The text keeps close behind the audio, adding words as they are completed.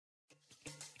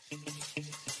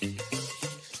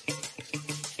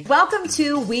Welcome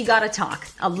to We Gotta Talk,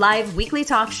 a live weekly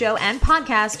talk show and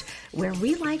podcast where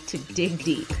we like to dig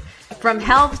deep. From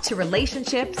health to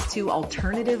relationships to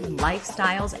alternative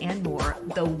lifestyles and more,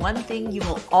 the one thing you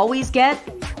will always get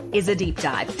is a deep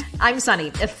dive. I'm Sunny,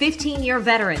 a 15-year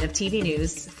veteran of TV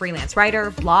news, freelance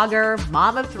writer, blogger,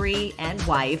 mom of three, and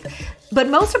wife. But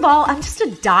most of all, I'm just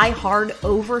a die-hard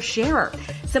oversharer.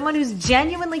 Someone who's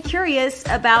genuinely curious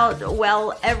about,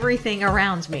 well, everything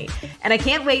around me. And I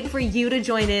can't wait for you to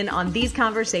join in on these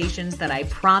conversations that I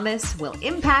promise will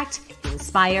impact,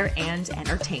 inspire, and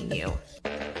entertain you.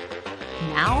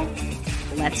 Now,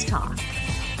 let's talk.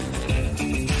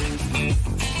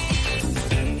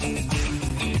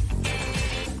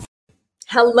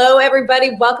 Hello,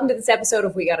 everybody. Welcome to this episode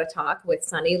of We Gotta Talk with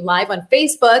Sunny, live on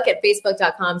Facebook at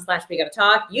facebook.com/We Gotta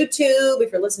Talk. YouTube,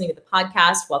 if you're listening to the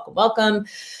podcast, welcome.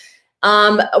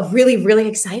 Really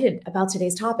excited about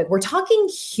today's topic. We're talking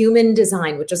human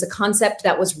design, which is a concept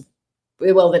that is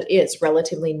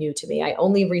relatively new to me. I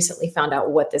only recently found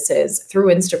out what this is through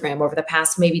Instagram over the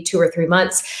past maybe 2 or 3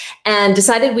 months and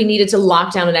decided we needed to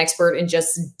lock down an expert and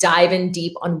just dive in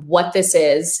deep on what this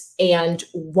is and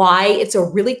why it's a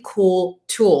really cool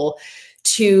tool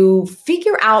to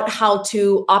figure out how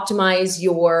to optimize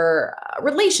your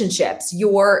relationships,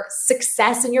 your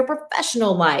success in your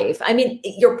professional life. I mean,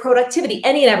 your productivity,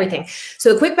 any and everything.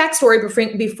 So the quick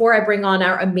backstory before I bring on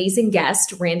our amazing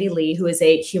guest, Randy Lee, who is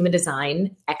a human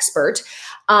design expert.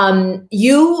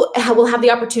 You will have the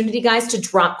opportunity, guys, to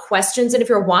drop questions. And if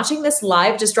you're watching this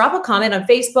live, just drop a comment on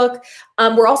Facebook.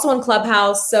 We're also on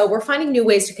Clubhouse, so we're finding new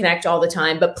ways to connect all the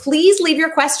time. But please leave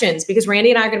your questions because Randy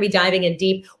and I are going to be diving in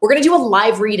deep. We're going to do a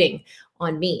live reading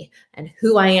on me and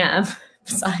who I am,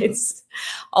 besides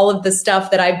all of the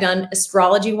stuff that I've done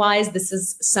astrology-wise. This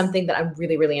is something that I'm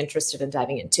really interested in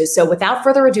diving into. So without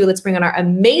further ado, let's bring on our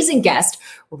amazing guest,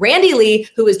 Randy Lee,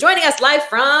 who is joining us live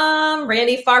from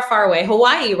far away,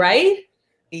 Hawaii, right?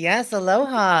 Yes,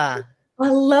 aloha.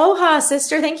 Aloha,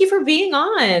 sister. Thank you for being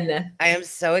on. I am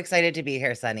so excited to be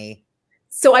here, Sunny.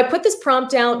 So I put this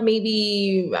prompt out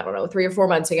maybe, 3 or 4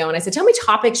 months ago. And I said, tell me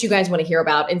topics you guys want to hear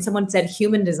about. And someone said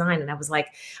human design. And I was like,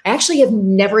 I actually have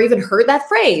never even heard that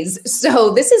phrase.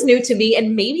 So this is new to me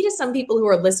and maybe to some people who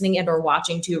are listening and or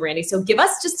watching too, Randy. So give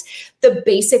us just the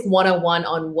basic 101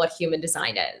 on what human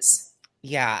design is.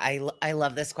 Yeah, I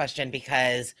love this question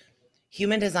because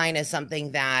human design is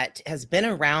something that has been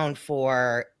around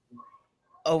for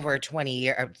over 20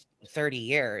 years, 30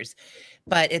 years,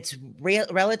 but it's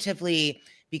relatively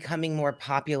becoming more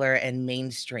popular and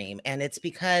mainstream. And it's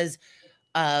because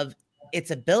of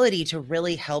its ability to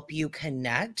really help you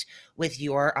connect with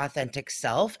your authentic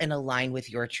self and align with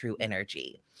your true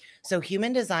energy. So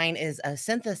human design is a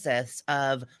synthesis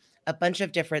of a bunch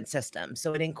of different systems.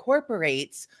 So it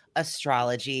incorporates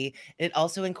astrology. It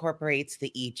also incorporates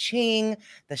the I Ching,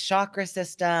 the chakra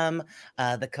system,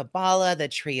 the Kabbalah, the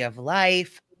tree of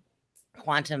life,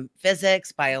 quantum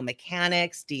physics,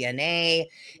 biomechanics, DNA.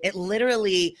 It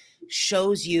literally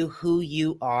shows you who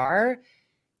you are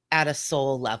at a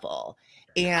soul level.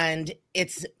 And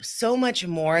it's so much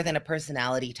more than a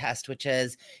personality test, which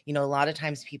is, a lot of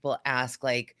times people ask,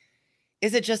 like,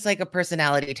 is it just like a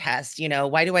personality test?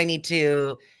 Why do I need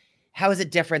to, how is it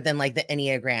different than like the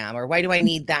Enneagram? Or why do I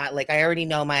need that? Like, I already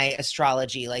know my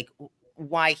astrology, like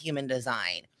why human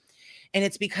design? And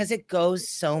it's because it goes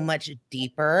so much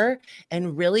deeper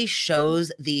and really shows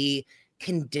the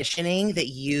conditioning that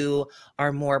you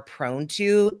are more prone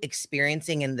to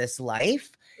experiencing in this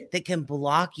life that can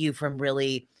block you from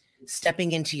really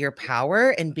stepping into your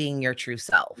power and being your true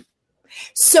self.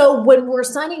 So when we're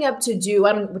signing up to do,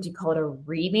 what do you call it? A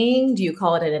reading? Do you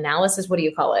call it an analysis? What do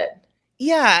you call it?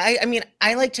 Yeah, I mean,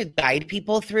 I like to guide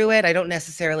people through it. I don't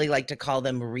necessarily like to call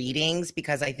them readings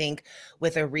because I think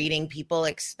with a reading, people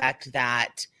expect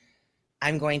that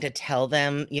I'm going to tell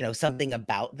them, something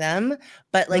about them.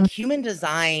 But like human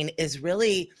design is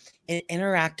really an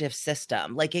interactive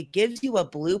system. Like it gives you a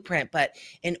blueprint, but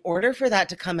in order for that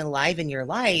to come alive in your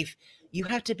life, you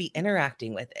have to be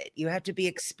interacting with it. You have to be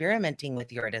experimenting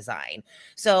with your design.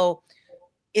 So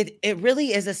it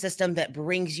really is a system that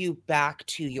brings you back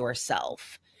to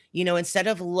yourself. Instead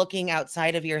of looking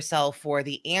outside of yourself for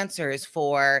the answers,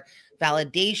 for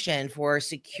validation, for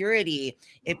security,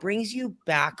 it brings you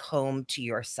back home to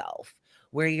yourself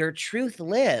where your truth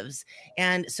lives.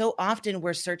 And so often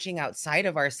we're searching outside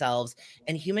of ourselves,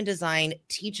 and human design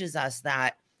teaches us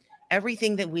that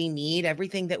everything that we need,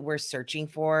 everything that we're searching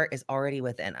for is already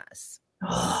within us.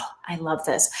 Oh, I love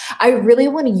this. I really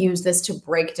want to use this to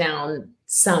break down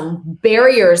some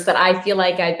barriers that I feel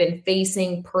like I've been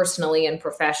facing personally and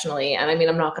professionally. And I mean,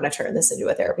 I'm not going to turn this into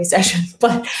a therapy session,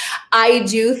 but I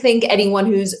do think anyone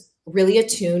who's really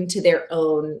attuned to their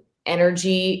own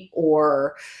energy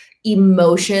or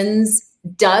emotions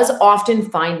does often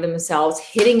find themselves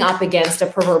hitting up against a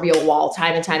proverbial wall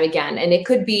time and time again. And it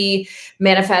could be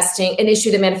manifesting an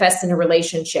issue that manifests in a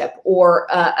relationship or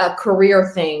a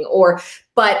career thing, or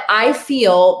but I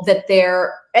feel that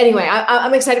anyway,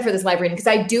 I'm excited for this live reading because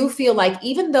I do feel like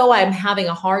even though I'm having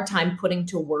a hard time putting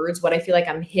to words what I feel like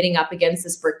I'm hitting up against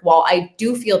this brick wall, I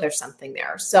do feel there's something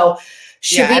there. So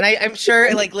and I'm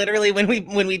sure like literally when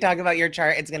we talk about your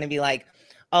chart, it's going to be like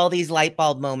all these light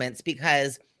bulb moments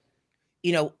because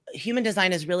human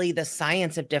design is really the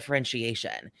science of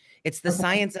differentiation. It's the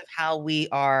science of how we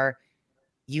are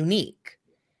unique.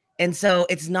 And so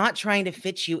it's not trying to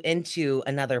fit you into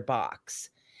another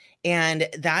box. And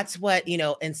that's what,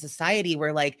 in society,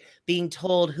 we're like being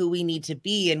told who we need to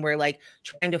be. And we're like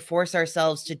trying to force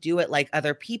ourselves to do it like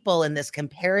other people in this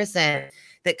comparison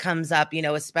that comes up,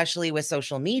 especially with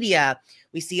social media.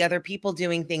 We see other people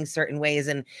doing things certain ways.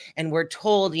 And we're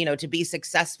told, to be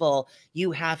successful,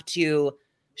 you have to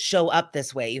show up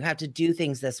this way. You have to do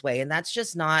things this way. And that's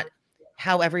just not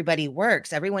how everybody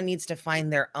works. Everyone needs to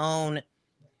find their own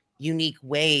unique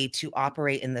way to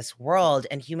operate in this world.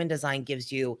 And human design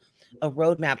gives you a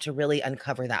roadmap to really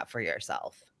uncover that for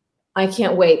yourself. I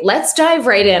can't wait. Let's dive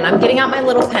right in. I'm getting out my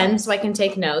little pen so I can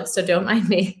take notes. So don't mind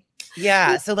me.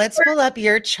 Yeah. So let's pull up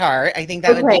your chart. I think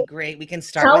that would be great. We can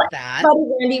start with that.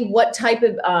 Tell Randy what type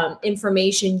of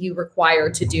information you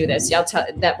require to do this. I'll tell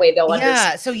that way they'll understand.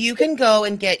 Yeah. So you can go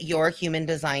and get your human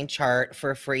design chart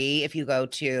for free if you go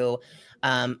to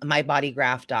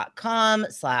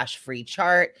mybodygraph.com/free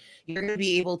chart. You're going to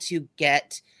be able to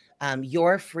get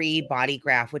your free body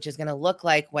graph, which is going to look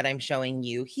like what I'm showing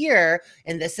you here.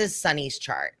 And this is Sunny's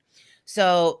chart.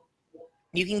 So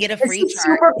you can get a free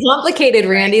chart. Super complicated,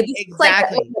 Randy. Right?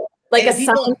 Exactly. Like a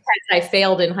science test I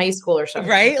failed in high school or something.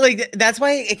 Right? Like that's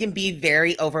why it can be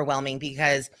very overwhelming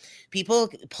because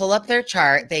people pull up their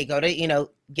chart, they go to,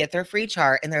 get their free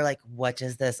chart and they're like, what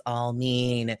does this all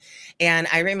mean? And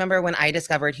I remember when I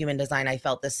discovered human design, I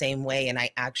felt the same way. And I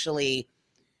actually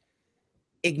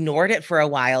ignored it for a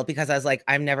while because I was like,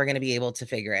 I'm never going to be able to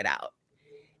figure it out.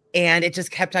 And it just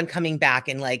kept on coming back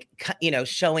and like,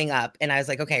 showing up. And I was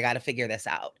like, okay, I got to figure this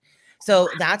out. So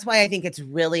that's why I think it's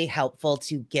really helpful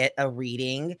to get a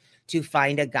reading, to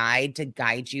find a guide to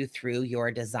guide you through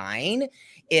your design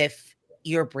if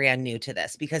you're brand new to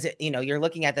this, because you're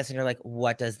looking at this and you're like,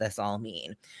 what does this all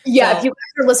mean? Yeah. So, if you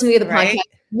guys are listening to the podcast,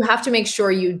 you have to make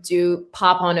sure you do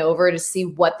pop on over to see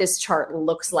what this chart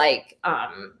looks like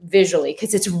visually,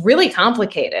 because it's really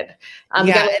complicated. And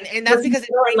that's because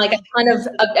it's like a ton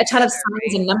of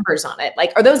signs and numbers on it.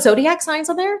 Like, are those zodiac signs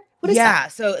on there? What is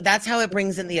that? So that's how it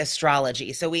brings in the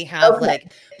astrology. So we have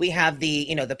we have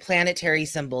the the planetary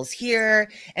symbols here,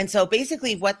 and so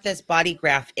basically what this body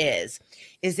graph is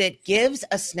it gives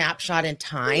a snapshot in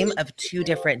time of 2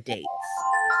 different dates.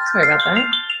 Sorry about that.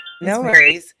 No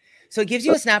worries. So it gives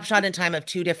you a snapshot in time of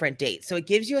 2 different dates. So it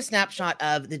gives you a snapshot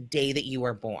of the day that you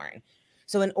were born.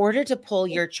 So in order to pull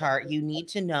your chart, you need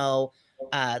to know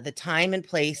the time and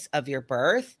place of your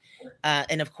birth,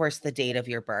 and of course the date of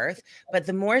your birth. But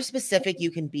the more specific you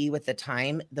can be with the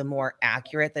time, the more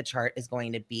accurate the chart is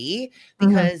going to be,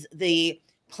 because the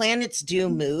planets do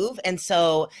move. And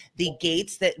so the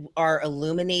gates that are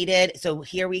illuminated, so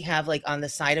here we have like on the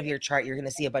side of your chart, you're going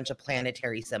to see a bunch of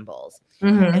planetary symbols.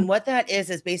 And what that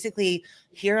is basically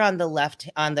here on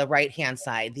the right hand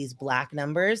side, these black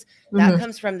numbers, that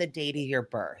comes from the date of your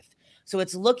birth. So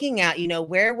it's looking at,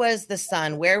 where was the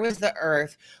sun? Where was the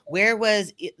earth? Where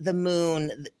was the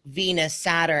moon, Venus,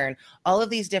 Saturn, all of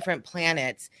these different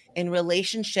planets in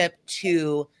relationship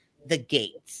to the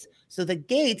gates. So the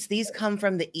gates, these come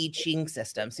from the I Ching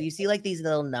system. So you see like these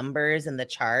little numbers in the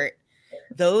chart.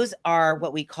 Those are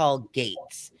what we call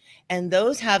gates. And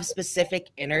those have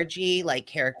specific energy, like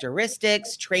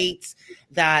characteristics, traits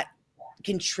that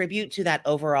contribute to that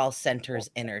overall center's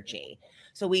energy.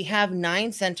 So we have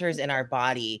 9 centers in our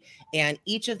body, and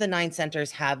each of the 9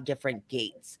 centers have different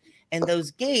gates. And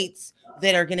those gates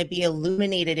that are going to be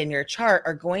illuminated in your chart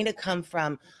are going to come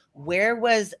from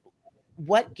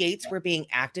what gates were being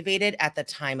activated at the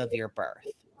time of your birth.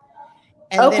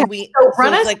 And then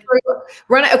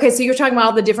okay, so you're talking about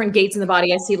all the different gates in the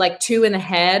body. I see like 2 in the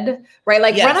head, right?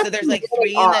 Like, so there's like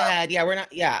 3 in the head.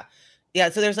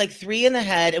 So there's like 3 in the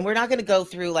head, and we're not going to go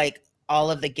through like all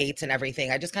of the gates and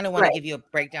everything. I just kind of want to give you a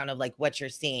breakdown of like what you're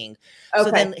seeing. Okay.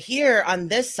 So then here on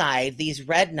this side, these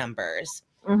red numbers,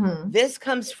 this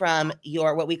comes from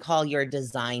your, what we call your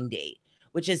design date,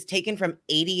 which is taken from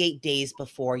 88 days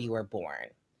before you were born.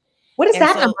 What does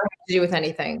that number have to do with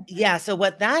anything? Yeah. So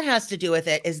what that has to do with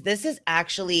it is this is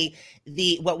actually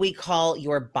what we call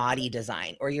your body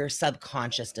design or your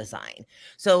subconscious design.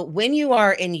 So when you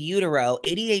are in utero,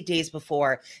 88 days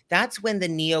before, that's when the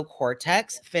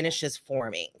neocortex finishes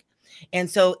forming. And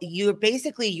so you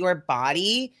basically, your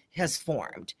body has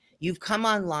formed. You've come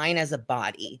online as a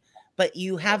body, but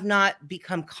you have not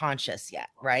become conscious yet,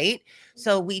 right?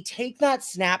 So we take that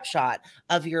snapshot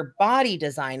of your body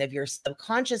design, of your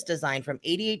subconscious design from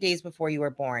 88 days before you were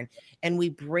born, and we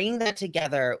bring that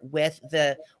together with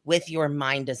your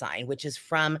mind design, which is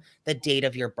from the date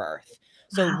of your birth.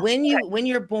 So when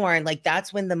you're born, like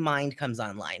that's when the mind comes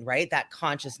online, right? That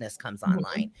consciousness comes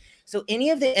online. So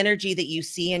any of the energy that you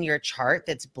see in your chart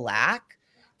that's black,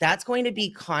 that's going to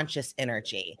be conscious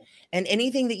energy. And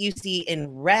anything that you see in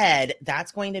red,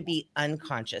 that's going to be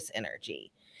unconscious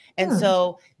energy. And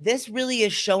so this really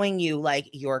is showing you like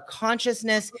your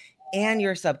consciousness and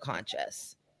your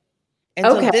subconscious. And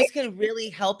so this can really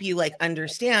help you like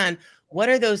understand what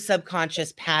are those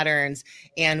subconscious patterns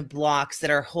and blocks that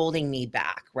are holding me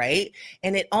back, right?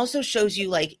 And it also shows you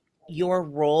like your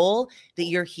role that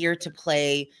you're here to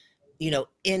play,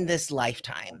 in this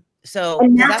lifetime. So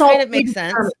does that kind of make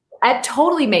sense? It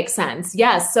totally makes sense.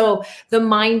 Yes. So the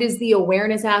mind is the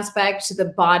awareness aspect. The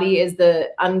body is the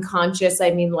unconscious. I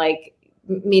mean, like,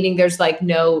 meaning there's like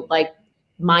no like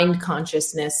mind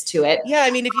consciousness to it. Yeah.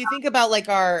 I mean, if you think about like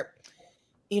our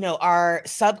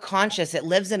subconscious, it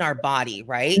lives in our body,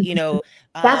 right?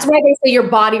 That's why they say your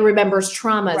body remembers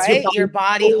traumas, right? Your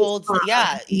body holds trauma.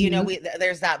 Yeah.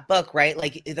 There's that book, right?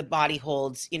 Like the body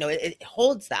holds, it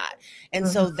holds that. And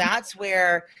so that's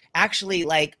where actually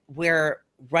like we're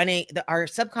running our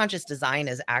subconscious design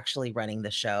is actually running the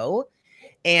show.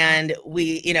 And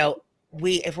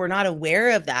if we're not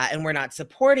aware of that and we're not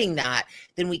supporting that,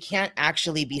 then we can't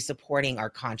actually be supporting our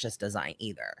conscious design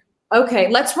either. Okay,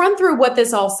 let's run through what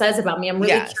this all says about me. I'm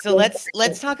really curious. So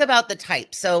let's talk about the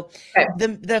type. So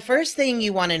the first thing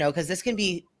you want to know, because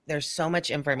there's so much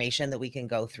information that we can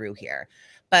go through here,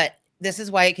 but this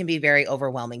is why it can be very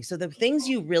overwhelming. So the things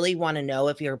you really want to know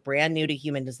if you're brand new to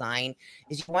human design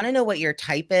is you want to know what your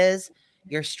type is,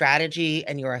 your strategy,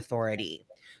 and your authority.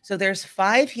 So there's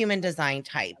 5 human design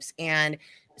types. And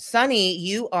Sunny,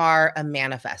 you are a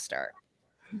manifester.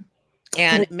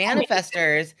 And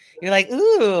manifestors, you're like,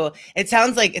 ooh, it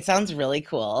sounds really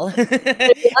cool.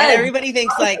 And everybody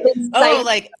thinks like, oh,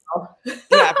 like,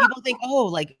 yeah, people think, oh,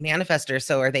 like manifestors.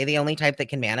 So are they the only type that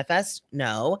can manifest?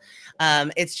 No.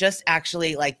 It's just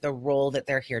actually like the role that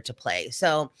they're here to play.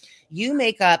 So you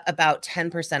make up about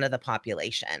 10% of the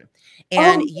population.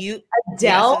 And Adele.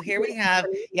 Yeah, so here we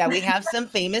have some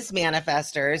famous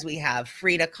manifestors. We have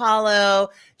Frida Kahlo,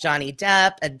 Johnny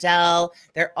Depp, Adele.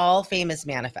 They're all famous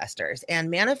manifestors. And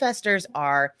manifestors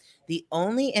are the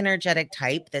only energetic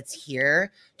type that's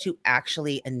here to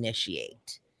actually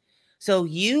initiate. So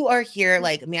you are here,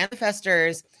 like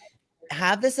manifestors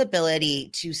have this ability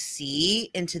to see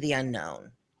into the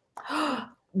unknown.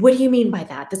 What do you mean by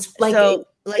that? That's like, so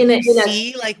like you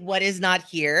see like what is not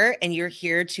here, and you're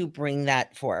here to bring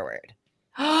that forward.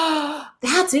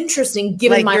 That's interesting.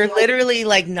 Given like you're literally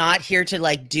like not here to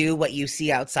like do what you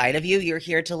see outside of you. You're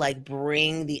here to like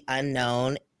bring the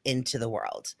unknown into the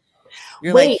world.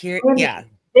 You're like here. Yeah.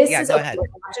 Go ahead. I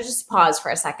have to just pause for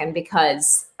a second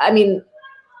because I mean,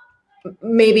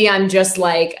 maybe I'm just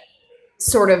like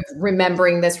sort of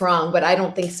remembering this wrong, but I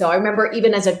don't think so. I remember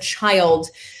even as a child,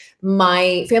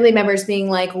 my family members being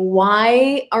like,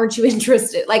 why aren't you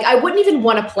interested? Like, I wouldn't even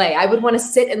want to play. I would want to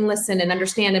sit and listen and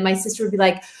understand. And my sister would be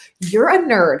like, you're a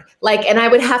nerd. Like, and I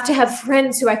would have to have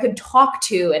friends who I could talk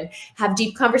to and have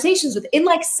deep conversations with. In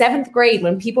like 7th grade,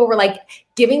 when people were like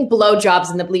giving blowjobs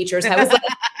in the bleachers, I was like,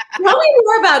 tell me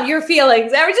more about your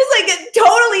feelings. I was just like,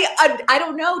 totally, I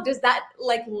don't know. Does that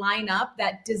like line up,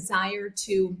 that desire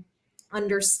to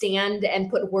understand and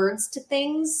put words to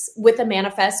things with a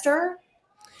manifestor?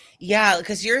 Yeah,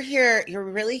 because you're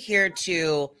really here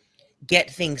to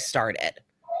get things started.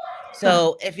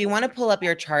 So if you want to pull up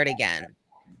your chart again,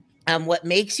 what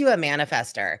makes you a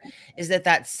manifestor is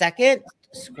that second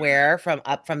square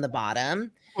from the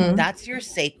bottom, that's your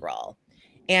sacral.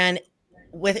 And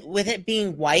with it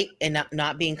being white and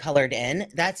not being colored in,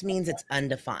 that means it's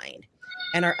undefined.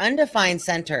 And our undefined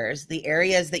centers, the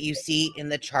areas that you see in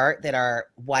the chart that are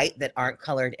white, that aren't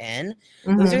colored in,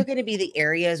 those are going to be the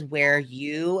areas where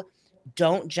you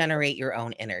don't generate your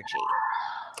own energy.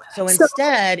 So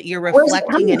instead, you're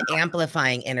reflecting and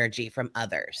amplifying energy from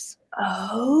others.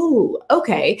 Oh,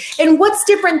 okay. And what's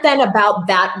different then about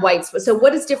that white spot? So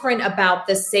what is different about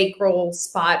the sacral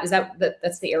spot? Is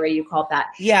that's the area you call that?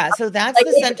 Yeah. So that's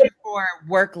the center for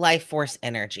work life force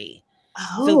energy.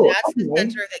 So that's the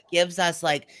center that gives us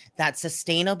like that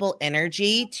sustainable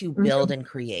energy to build and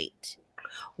create.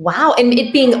 Wow. And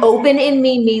it being open in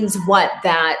me means what?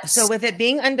 So with it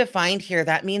being undefined here,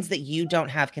 that means that you don't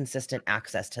have consistent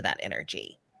access to that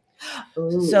energy.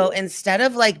 Ooh. So instead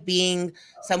of like being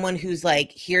someone who's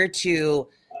like here to,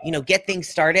 get things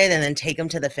started and then take them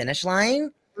to the finish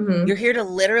line, you're here to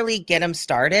literally get them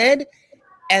started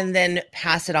and then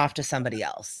pass it off to somebody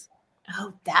else.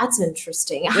 Oh, that's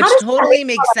interesting. Which totally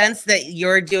makes sense that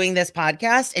you're doing this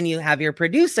podcast and you have your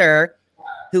producer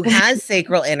who has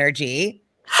sacral energy.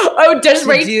 Oh, does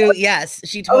Rachel? Yes,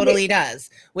 she totally does,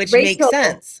 which makes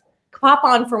sense. Pop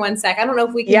on for 1 sec. I don't know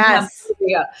if we can. Yes.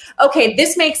 Okay,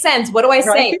 this makes sense. What do I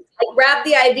say? I grab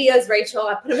the ideas, Rachel.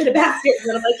 I put them in a basket,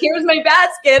 and I'm like, "Here's my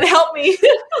basket. Help me."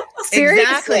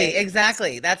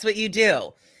 Exactly. That's what you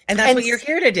do, and that's what you're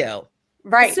here to do.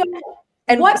 Right. So,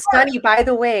 and Sunny, by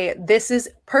the way, this is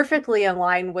perfectly in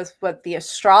line with what the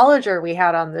astrologer we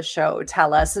had on the show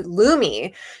tell us.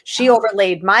 Lumi, she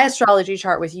overlaid my astrology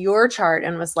chart with your chart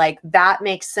and was like, that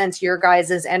makes sense. Your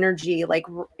guys' energy, like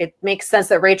it makes sense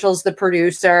that Rachel's the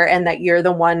producer and that you're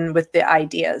the one with the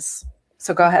ideas.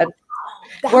 So go ahead.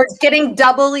 We're getting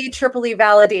doubly, triply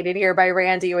validated here by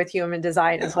Randy with human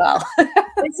design as well.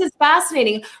 This is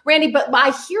fascinating, Randy, but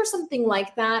I hear something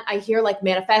like that. I hear like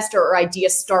manifestor or idea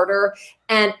starter,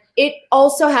 and it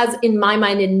also has in my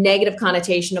mind a negative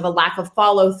connotation of a lack of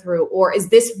follow through, or is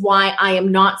this why I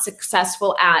am not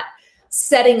successful at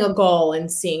setting a goal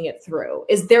and seeing it through?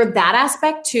 Is there that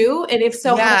aspect too? And if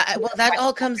so, yeah, well, that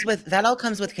all comes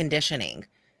with conditioning.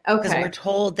 Okay. Because we're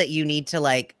told that you need to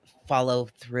like follow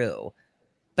through.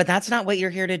 But that's not what you're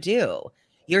here to do.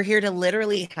 You're here to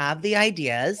literally have the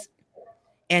ideas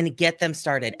and get them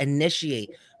started,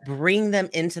 initiate, bring them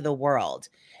into the world.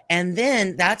 And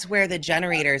then that's where the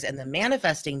generators and the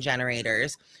manifesting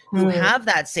generators who have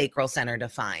that sacral center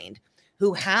defined,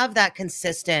 who have that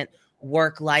consistent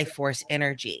work life force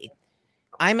energy.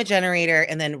 I'm a generator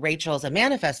and then Rachel's a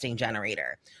manifesting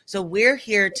generator. So we're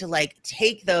here to like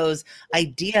take those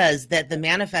ideas that the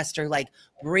manifester like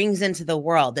brings into the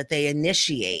world that they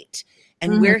initiate,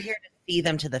 and we're here to see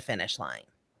them to the finish line.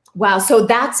 Wow. So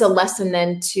that's a lesson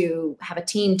then to have a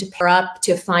team to pair up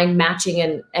to find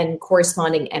matching and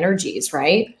corresponding energies,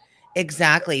 right?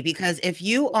 Exactly. Because if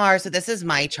you are, so this is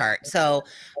my chart. So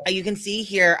you can see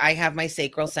here, I have my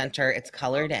sacral center. It's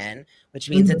colored in, which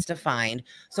means it's defined.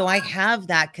 So I have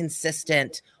that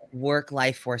consistent work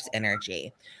life force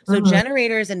energy. So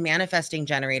generators and manifesting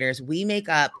generators, we make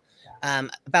up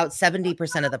about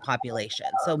 70% of the population.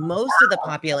 So most of the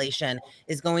population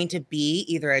is going to be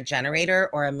either a generator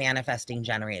or a manifesting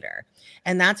generator.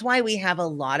 And that's why we have a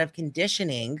lot of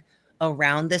conditioning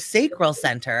around the sacral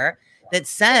center that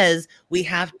says we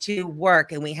have to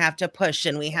work and we have to push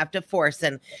and we have to force.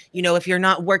 And, if you're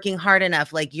not working hard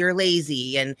enough, like you're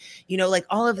lazy and, like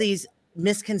all of these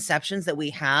misconceptions that we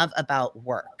have about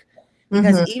work.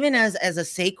 Because even as a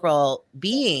sacral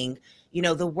being,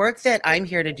 the work that I'm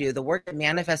here to do, the work that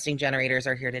manifesting generators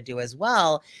are here to do as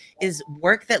well, is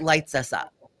work that lights us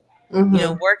up.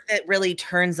 Work that really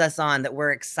turns us on, that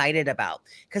we're excited about,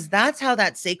 because that's how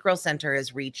that sacral center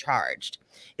is recharged,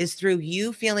 is through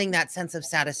you feeling that sense of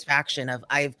satisfaction of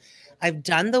I've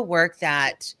done the work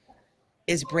that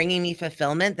is bringing me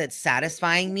fulfillment, that's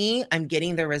satisfying me. I'm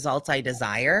getting the results I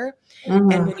desire. And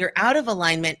when you're out of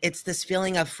alignment, it's this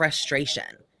feeling of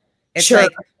frustration.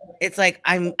 It's like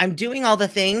I'm doing all the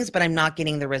things, but I'm not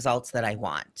getting the results that I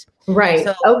want. Right.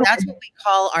 So that's what we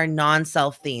call our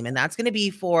non-self theme. And that's going to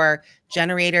be for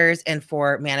generators and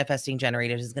for manifesting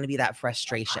generators is going to be that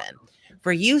frustration.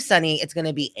 For you, Sunny, it's going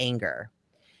to be anger.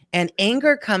 And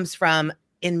anger comes from,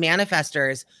 in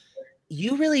manifestors,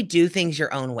 you really do things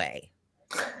your own way.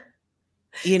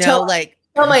 Tell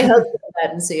my husband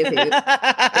that and see if he.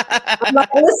 I'm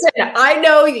like, listen, I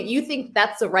know you think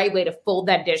that's the right way to fold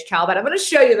that dish towel, but I'm going to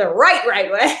show you the right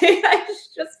way. I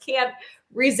just can't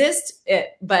resist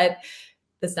it, but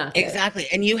that's not good. Exactly.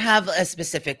 And you have a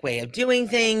specific way of doing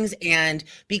things. And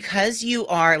because you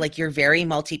are like, you're very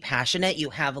multi-passionate, you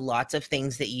have lots of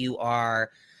things that you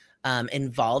are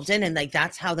involved in. And like,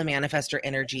 that's how the manifestor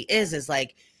energy is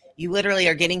like, you literally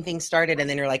are getting things started and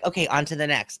then you're like, okay, on to the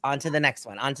next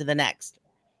one, on to the next.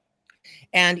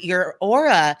 And your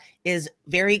aura is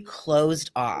very closed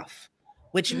off,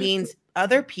 which means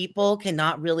other people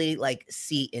cannot really like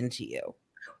see into you.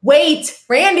 Wait,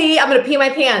 Randy, I'm going to pee my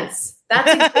pants.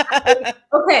 That's exactly,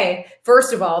 okay.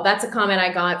 First of all, that's a comment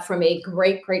I got from a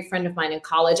great, great friend of mine in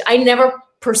college. I never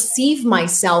perceive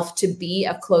myself to be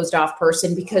a closed off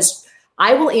person because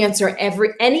I will answer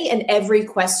any and every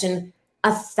question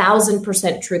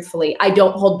 1,000% truthfully. I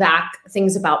don't hold back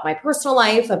things about my personal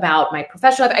life, about my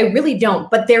professional life. I really don't.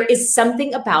 But there is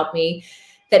something about me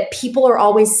that people are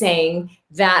always saying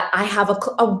that I have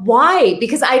a why,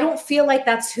 because I don't feel like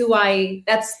that's who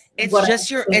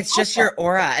it's just your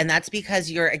aura. And that's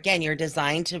because you're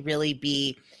designed to really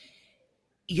be,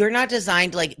 you're not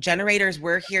designed like generators.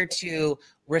 We're here to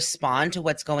respond to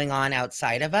what's going on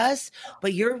outside of us,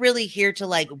 but you're really here to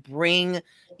like bring,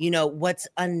 what's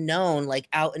unknown, like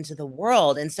out into the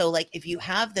world. And so like, if you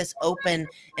have this open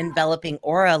enveloping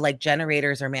aura, like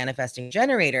generators or manifesting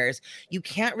generators, you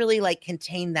can't really like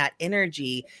contain that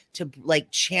energy to like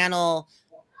channel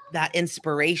that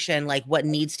inspiration, like what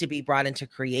needs to be brought into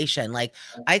creation. Like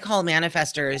I call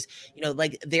manifestors,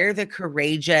 like they're the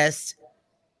courageous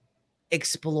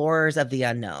explorers of the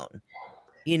unknown,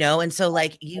 and so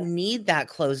like you need that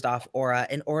closed off aura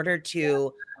in order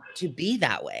to be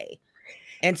that way.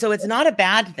 And so it's not a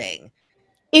bad thing.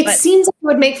 It seems like it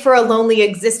would make for a lonely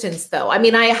existence though. I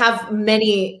mean, I have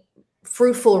many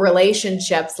fruitful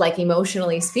relationships, like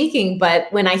emotionally speaking, but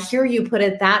when I hear you put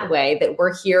it that way, that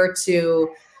we're here to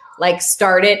like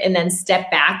start it and then step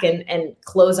back and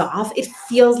close off, it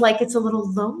feels like it's a little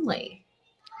lonely.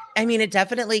 I mean, it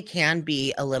definitely can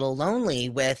be a little lonely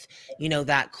with,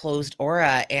 that closed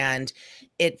aura, and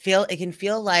it can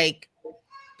feel like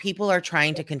people are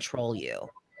trying to control you.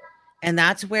 And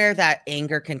that's where that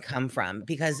anger can come from,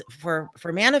 because for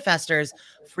manifestors,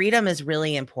 freedom is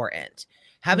really important.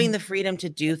 Having the freedom to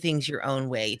do things your own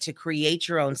way, to create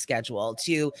your own schedule,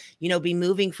 to, be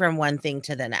moving from one thing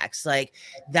to the next. Like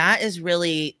that is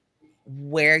really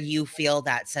where you feel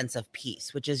that sense of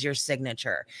peace, which is your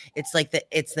signature. It's like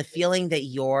it's the feeling that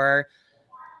your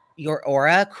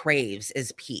aura craves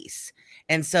is peace.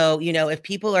 And so, if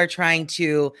people are trying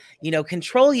to,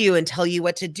 control you and tell you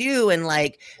what to do and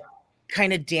like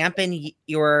kind of dampen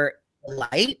your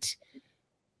light,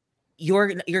 you're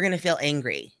going to feel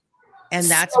angry. And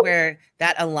that's where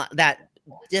that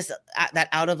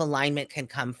out of alignment can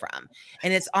come from.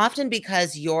 And it's often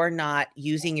because you're not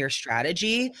using your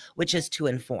strategy, which is to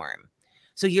inform.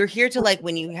 So you're here to like,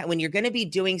 when you're going to be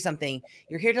doing something,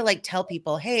 you're here to like tell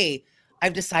people, hey,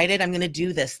 I've decided I'm going to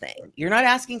do this thing. You're not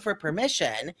asking for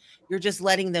permission. You're just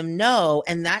letting them know.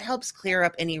 And that helps clear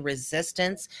up any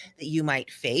resistance that you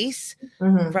might face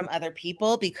from other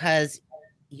people because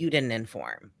you didn't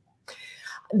inform.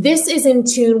 This is in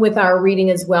tune with our reading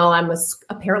as well. I think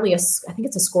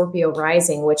it's a Scorpio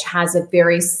rising, which has a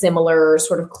very similar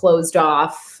sort of closed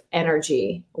off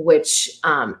energy, which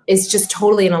is just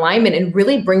totally in alignment and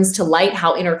really brings to light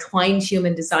how intertwined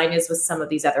human design is with some of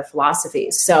these other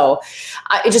philosophies. So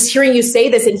just hearing you say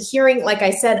this and hearing, like I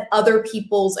said, other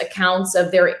people's accounts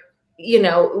of their,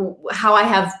 how I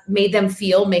have made them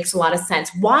feel makes a lot of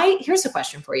sense. Here's a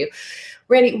question for you,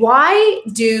 Randy,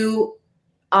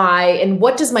 and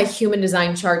what does my human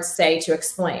design chart say to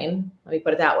explain? Let me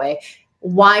put it that way.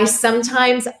 Why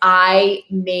sometimes I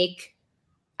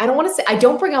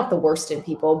don't bring out the worst in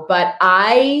people, but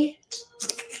I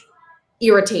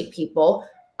irritate people.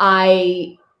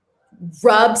 I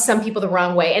rub some people the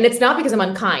wrong way. And it's not because I'm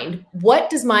unkind. What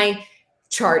does my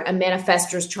chart, a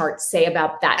manifestor's chart, say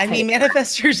about that? I mean,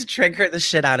 manifestors trigger the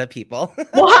shit out of people.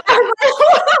 Why?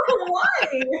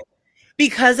 Why?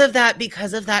 Because of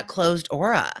that closed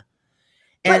aura.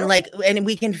 And and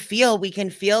we can feel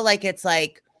like it's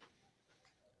like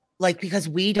because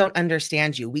we don't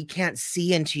understand you, we can't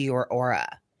see into your aura.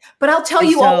 But I'll tell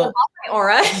you all about my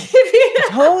aura.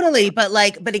 Totally.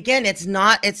 But again,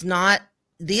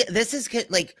 this is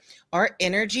like our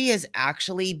energy is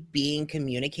actually being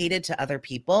communicated to other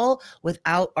people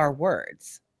without our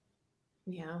words.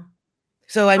 Yeah.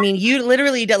 So, I mean, you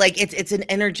literally it's an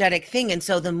energetic thing. And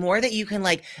so the more that you can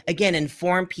again,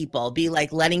 inform people, be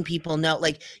letting people know,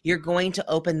 you're going to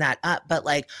open that up. But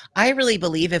I really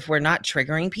believe if we're not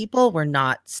triggering people, we're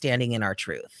not standing in our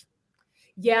truth.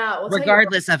 Yeah.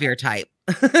 Regardless of your type.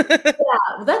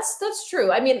 Yeah, that's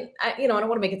true. I mean, I don't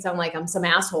want to make it sound like I'm some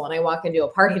asshole and I walk into a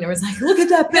party and everyone's like, look at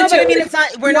that picture. No, but I mean, it's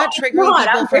not, we're not triggering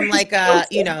people from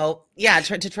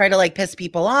to try to piss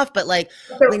people off. But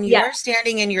when you're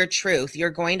standing in your truth, you're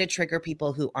going to trigger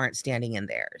people who aren't standing in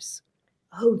theirs.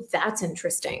 Oh, that's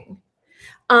interesting.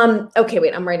 Okay,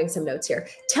 wait, I'm writing some notes here.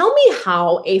 Tell me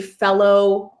how a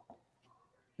fellow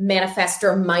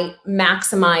manifestor might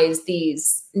maximize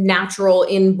these natural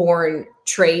inborn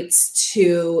traits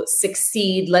to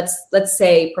succeed, let's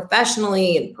say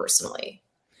professionally and personally.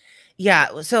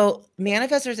 Yeah. So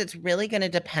manifestors, it's really going to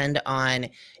depend on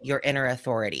your inner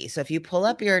authority. So if you pull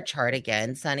up your chart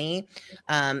again, Sunny,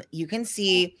 you can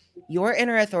see your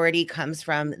inner authority comes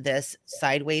from this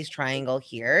sideways triangle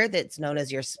here that's known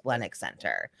as your splenic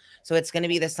center. So it's going to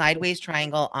be the sideways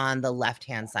triangle on the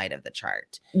left-hand side of the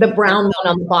chart. The brown one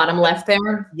on the bottom left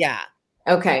there? Yeah.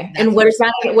 Okay. And what is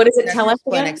that? What does it tell us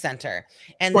again? Splenic center.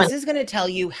 And this is going to tell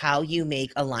you how you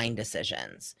make aligned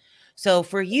decisions. So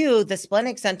for you, the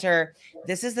splenic center,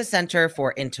 this is the center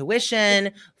for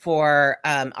intuition, for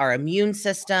our immune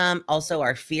system. Also,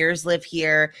 our fears live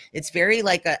here. It's very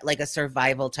like a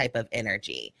survival type of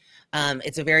energy.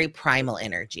 It's a very primal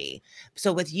energy.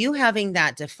 So with you having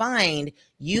that defined,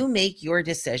 you make your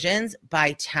decisions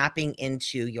by tapping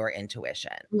into your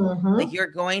intuition. Like you're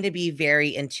going to be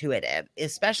very intuitive,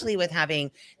 especially with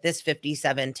having this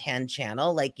 5710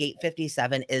 channel. Like gate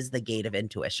 57 is the gate of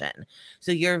intuition.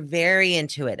 So you're very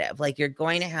intuitive. Like you're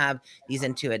going to have these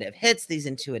intuitive hits, these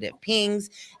intuitive pings.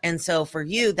 And so for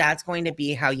you, that's going to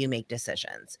be how you make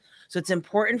decisions. So it's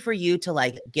important for you to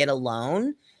like get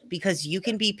alone, because you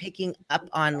can be picking up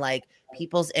on like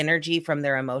people's energy from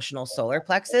their emotional solar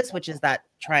plexus, which is that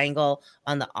triangle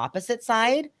on the opposite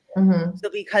side. So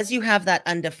because you have that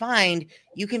undefined,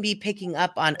 you can be picking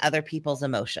up on other people's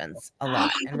emotions a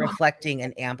lot and reflecting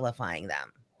and amplifying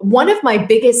them. One of my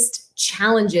biggest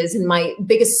challenges and my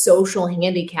biggest social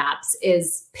handicaps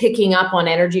is picking up on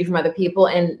energy from other people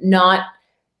and not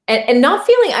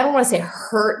feeling, I don't want to say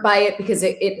hurt by it, because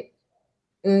it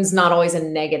is not always a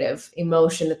negative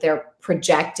emotion that they're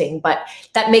projecting, but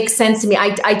that makes sense to me.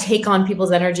 I take on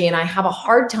people's energy and I have a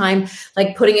hard time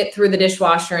like putting it through the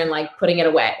dishwasher and like putting it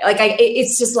away. Like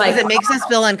it's just like, it makes us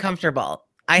feel uncomfortable.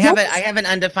 I have an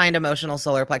undefined emotional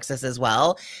solar plexus as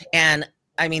well. And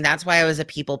I mean, that's why I was a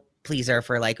people pleaser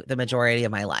for like the majority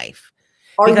of my life.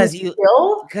 Because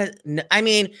I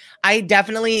mean, I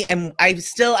definitely am.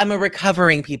 I'm a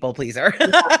recovering people pleaser,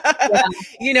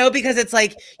 you know, because it's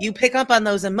like you pick up on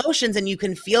those emotions and you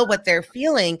can feel what they're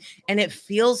feeling and it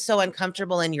feels so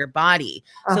uncomfortable in your body.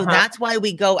 So that's why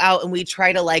we go out and we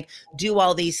try to like do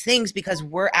all these things, because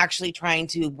we're actually trying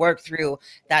to work through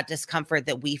that discomfort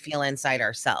that we feel inside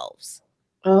ourselves.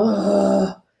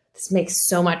 This makes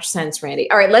so much sense,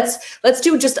 Randy. All right, let's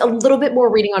do just a little bit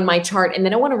more reading on my chart, and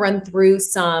then I want to run through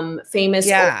some famous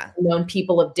known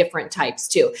people of different types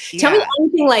too. Tell me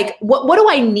anything like what do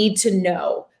I need to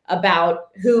know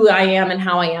about who I am and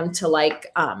how I am to like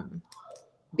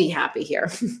be happy here?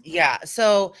 Yeah.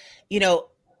 So, you know,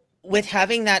 with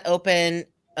having that open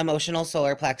emotional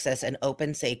solar plexus and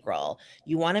open sacral,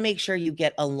 you want to make sure you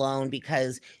get alone,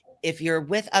 because if you're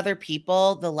with other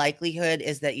people, the likelihood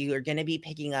is that you are going to be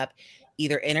picking up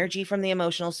either energy from the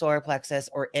emotional solar plexus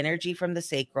or energy from the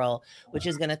sacral, which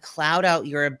is going to cloud out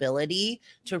your ability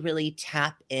to really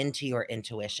tap into your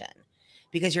intuition.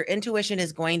 Because your intuition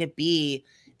is going to be,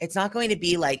 it's not going to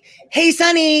be like, hey,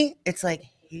 Sunny. It's like,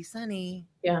 hey, Sunny.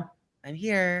 Yeah. I'm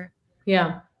here.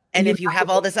 Yeah. And if you have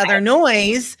all this other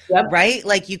noise, right?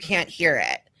 Like you can't hear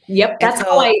it. Yep. That's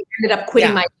how I ended up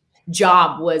quitting my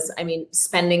job, was, I mean,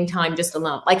 spending time just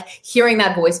alone, like hearing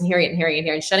that voice and hearing it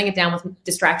and shutting it down with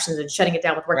distractions and shutting it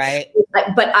down with work. Right.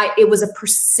 But it was a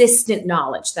persistent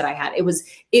knowledge that I had.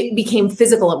 It became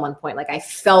physical at one point. Like I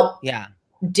felt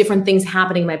different things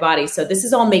happening in my body. So this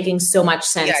is all making so much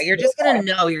sense. Yeah. You're just going to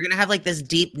know, you're going to have like this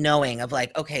deep knowing of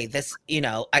like, okay, this, you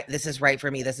know, this is right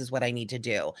for me. This is what I need to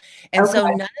do. And so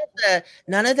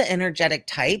none of the energetic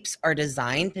types are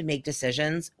designed to make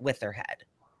decisions with their head,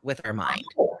 with their mind.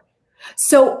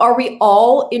 So are we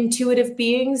all intuitive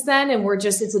beings then? And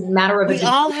it's a matter of, we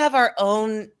all have our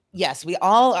own, yes, we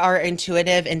all are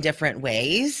intuitive in different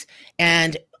ways.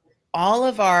 And all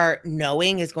of our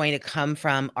knowing is going to come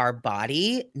from our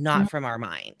body, not from our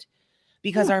mind.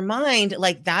 Because our mind,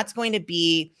 like that's going to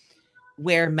be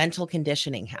where mental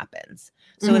conditioning happens.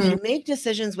 So if you make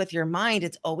decisions with your mind,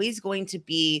 it's always going to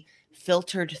be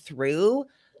filtered through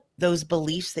those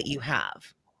beliefs that you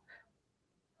have.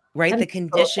 Right? The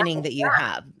conditioning that you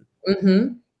have.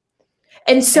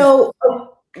 And so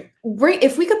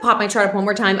if we could pop my chart up one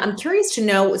more time, I'm curious to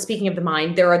know, speaking of the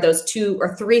mind, there are those 2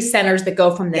 or 3 centers that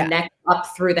go from the neck up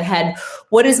through the head.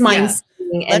 What is mine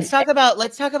seeing? Let's talk about,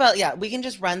 we can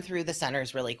just run through the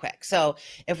centers really quick. So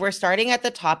if we're starting at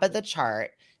the top of the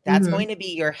chart, that's going to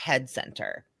be your head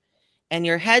center. And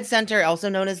your head center, also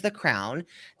known as the crown,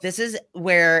 this is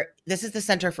the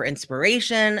center for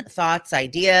inspiration, thoughts,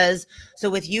 ideas. So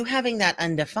with you having that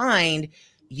undefined,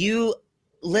 you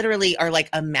literally are like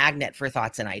a magnet for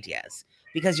thoughts and ideas,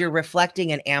 because you're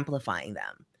reflecting and amplifying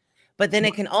them. But then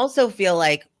it can also feel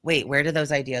like, wait, where do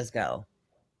those ideas go?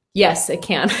 Yes, it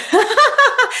can.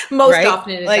 Most right?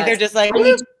 often it Like does. they're just like, I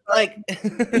need like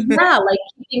yeah, like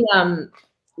keeping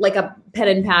like a pen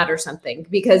and pad or something,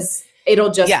 because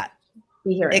it'll just yeah,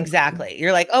 be here. exactly.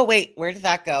 You're like, oh wait, where did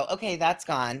that go? Okay, that's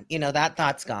gone. That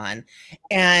thought's gone.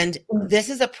 And this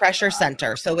is a pressure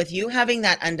center. So with you having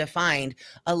that undefined,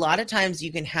 a lot of times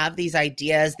you can have these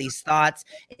ideas, these thoughts,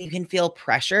 and you can feel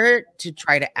pressure to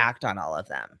try to act on all of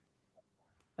them.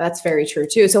 That's very true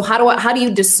too. So how do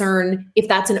you discern if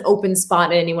that's an open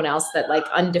spot in anyone else that like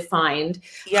undefined?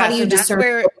 Yeah, How do you so that's discern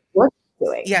where what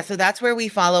you're doing? Yeah, so that's where we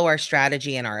follow our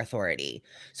strategy and our authority.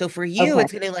 So for you, Okay.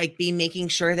 it's going to like be making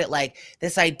sure that like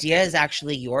this idea is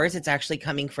actually yours. It's actually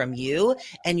coming from you,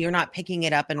 and you're not picking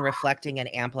it up and reflecting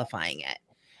and amplifying it.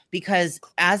 Because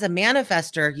as a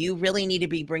manifester, you really need to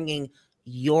be bringing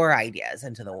your ideas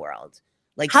into the world.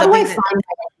 Like How do I something that find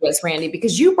ideas, Randy?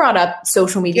 Because you brought up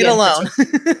social media. get in alone.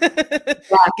 particular.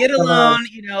 Get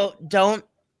alone,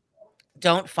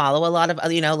 don't follow a lot of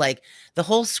like the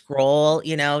whole scroll,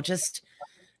 just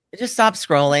stop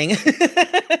scrolling.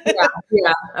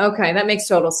 Yeah. Okay. That makes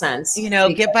total sense.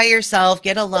 Get by yourself,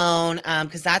 get alone,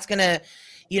 because that's gonna,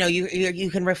 you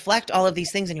can reflect all of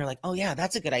these things, and you're like, oh yeah,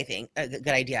 that's a good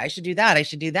idea. I should do that. I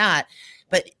should do that.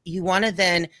 But you want to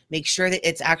then make sure that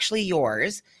it's actually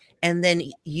yours, and then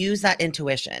use that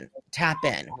intuition. Tap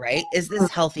in, right? Is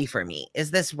this healthy for me? Is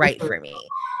this right for me?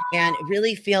 And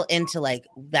really feel into like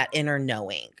that inner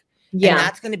knowing. And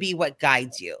that's going to be what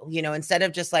guides you, instead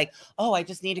of just like, oh, I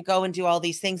just need to go and do all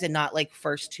these things, and not like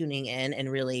first tuning in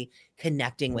and really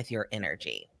connecting with your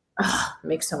energy.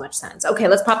 Makes so much sense. Okay,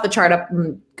 let's pop the chart up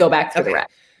and go back through the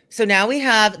rest. So now we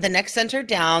have the next center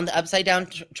down, the upside down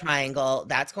triangle.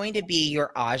 That's going to be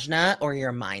your ajna, or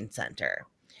your mind center.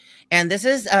 And this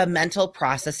is a mental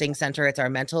processing center. It's our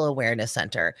mental awareness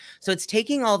center. So it's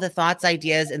taking all the thoughts,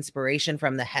 ideas, inspiration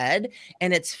from the head,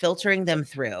 and it's filtering them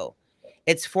through.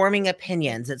 It's forming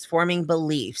opinions. It's forming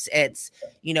beliefs. It's,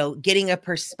 getting a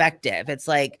perspective. It's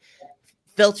like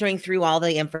filtering through all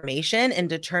the information and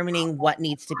determining what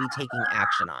needs to be taking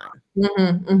action on.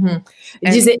 Mm-hmm,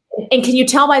 mm-hmm. And can you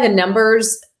tell by the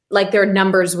numbers, like there are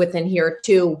numbers within here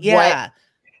too,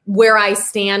 where I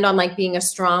stand on like being a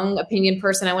strong opinion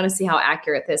person? I want to see how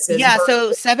accurate this is. Yeah.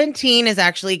 So 17 is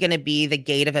actually going to be the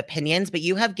gate of opinions, but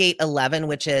you have gate 11,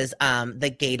 which is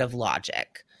the gate of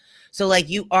logic. So like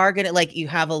you are going to like, you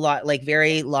have a lot, like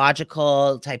very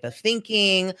logical type of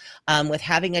thinking. With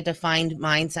having a defined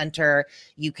mind center,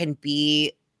 you can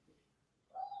be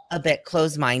a bit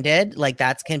closed-minded. Like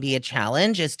that's can be a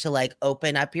challenge, is to like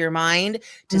open up your mind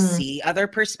to see other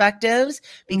perspectives,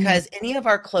 because any of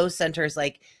our closed centers,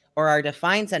 like, or our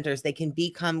defined centers, they can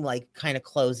become like kind of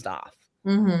closed off.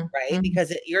 Right.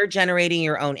 Because you're generating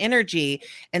your own energy.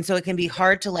 And so it can be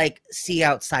hard to like see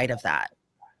outside of that.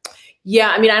 Yeah.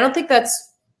 I mean, I don't think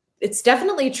it's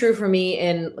definitely true for me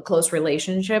in close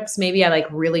relationships. Maybe I like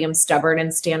really am stubborn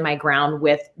and stand my ground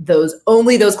with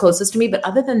only those closest to me. But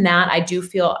other than that, I do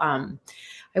feel, I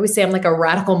would say I'm like a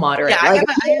radical moderate. Yeah, like,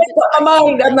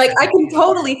 I'm like, I can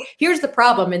totally, here's the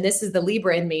problem. And this is the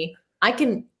Libra in me. I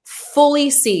can fully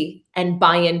see and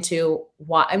buy into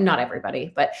why, I'm not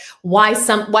everybody, but why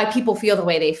people feel the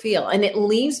way they feel. And it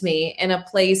leaves me in a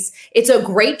place. It's a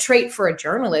great trait for a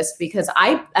journalist, because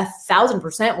I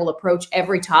 1,000% will approach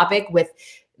every topic with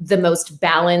the most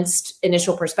balanced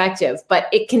initial perspective, but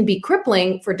it can be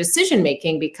crippling for decision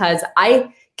making, because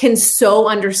I can so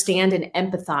understand and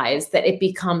empathize that it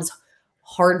becomes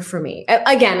hard for me.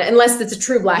 Again, unless it's a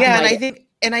true black and white.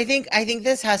 And I think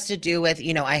this has to do with,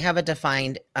 I have a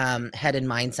defined head and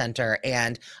mind center,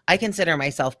 and I consider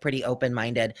myself pretty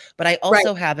open-minded, but I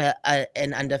also have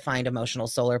an undefined emotional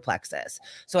solar plexus.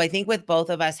 So I think with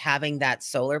both of us having that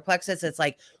solar plexus, it's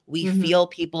like we feel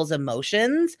people's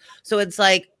emotions. So it's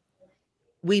like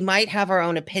we might have our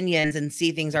own opinions and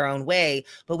see things our own way,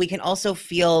 but we can also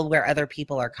feel where other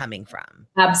people are coming from.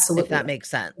 Absolutely. If that makes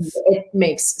sense. It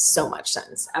makes so much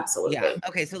sense. Absolutely. Yeah.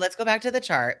 Okay. So let's go back to the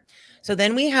chart. So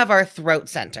then we have our throat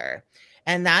center,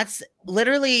 and that's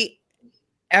literally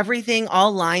everything.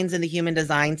 All lines in the human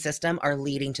design system are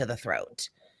leading to the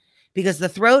throat, because the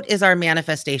throat is our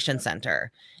manifestation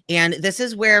center. And this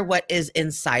is where what is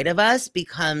inside of us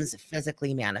becomes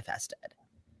physically manifested.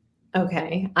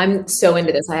 Okay. I'm so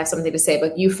into this. I have something to say,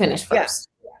 but you finish first.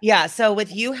 Yeah. So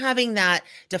with you having that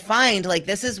defined, like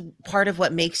this is part of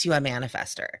what makes you a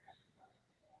manifester,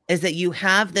 is that you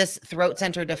have this throat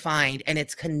center defined, and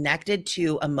it's connected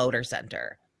to a motor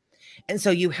center. And so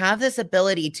you have this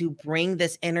ability to bring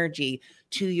this energy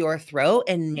to your throat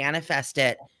and manifest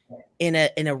it in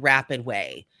a rapid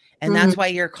way. And that's why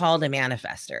you're called a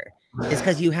manifester, is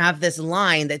because you have this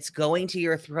line that's going to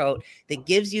your throat that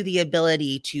gives you the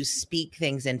ability to speak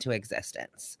things into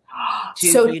existence.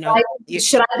 So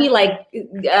should I be like,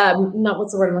 not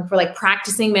what's the word I'm looking for, like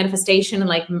practicing manifestation and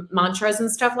like mantras and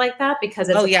stuff like that? Because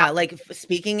it's like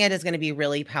speaking it is going to be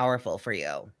really powerful for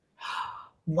you.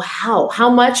 Wow. How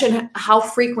much and how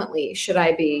frequently should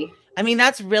I be? I mean,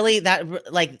 that's really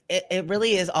it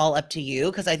really is all up to you.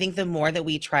 Cause I think the more that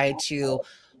we try to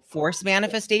force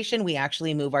manifestation, we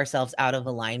actually move ourselves out of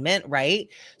alignment, right?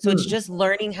 So it's just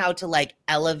learning how to like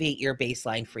elevate your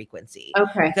baseline frequency.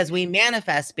 Okay. Because we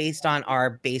manifest based on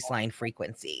our baseline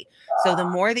frequency. So the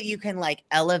more that you can like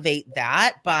elevate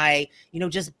that by,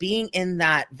 just being in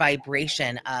that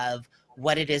vibration of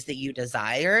what it is that you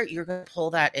desire, you're going to pull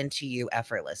that into you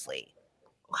effortlessly.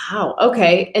 Wow.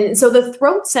 Okay. And so the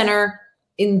throat center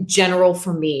in general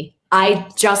for me, I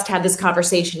just had this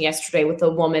conversation yesterday with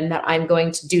a woman that I'm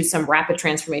going to do some rapid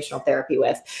transformational therapy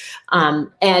with.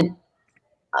 And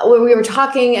when we were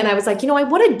talking and I was like, I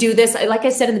want to do this. Like I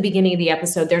said in the beginning of the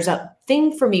episode, there's a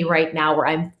thing for me right now where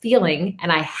I'm feeling,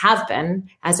 and I have been,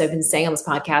 as I've been saying on this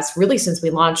podcast, really since we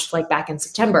launched like back in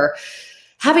September,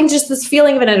 having just this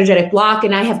feeling of an energetic block.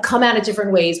 And I have come at it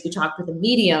different ways. We talked with a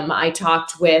medium. I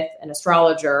talked with an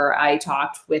astrologer. I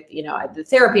talked with, the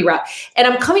therapy route. And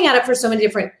I'm coming at it for so many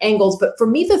different angles. But for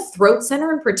me, the throat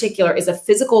center in particular is a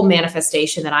physical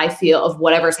manifestation that I feel of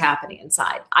whatever's happening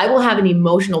inside. I will have an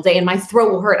emotional day and my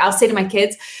throat will hurt. I'll say to my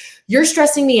kids, you're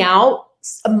stressing me out.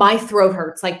 My throat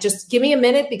hurts. Like, just give me a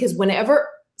minute, because whenever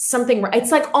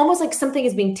it's like almost like something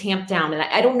is being tamped down. And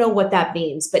I don't know what that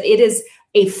means, but it is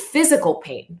a physical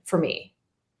pain for me.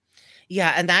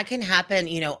 Yeah. And that can happen,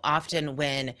 often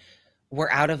when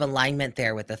we're out of alignment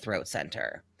there with the throat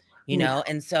center,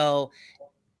 and so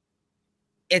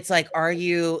it's like, are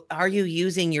you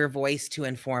using your voice to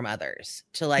inform others,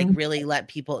 to like really let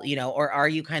people, or are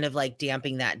you kind of like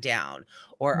damping that down?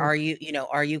 Or are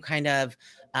you kind of,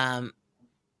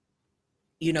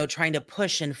 trying to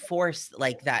push and force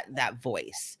like that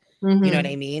voice? You know what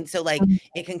I mean? So like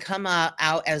it can come out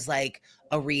as like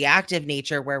a reactive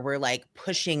nature where we're like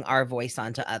pushing our voice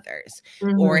onto others,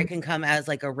 or it can come as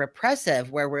like a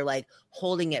repressive where we're like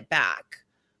holding it back.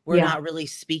 We're not really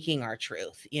speaking our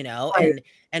truth, Right.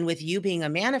 and with you being a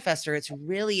manifestor, it's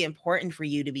really important for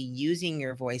you to be using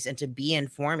your voice and to be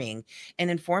informing, and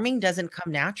informing doesn't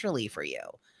come naturally for you.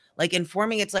 Like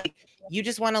informing, it's like, you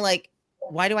just want to like,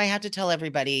 why do I have to tell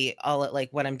everybody all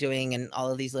like what I'm doing and all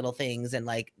of these little things? And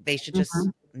like, they should just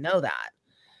know that.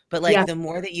 But like, the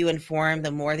more that you inform,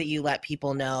 the more that you let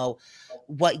people know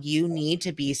what you need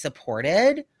to be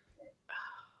supported,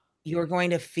 you're going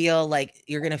to feel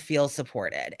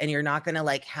supported, and you're not going to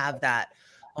like have that,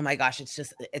 oh my gosh,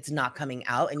 it's not coming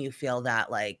out. And you feel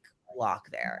that like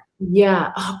block there.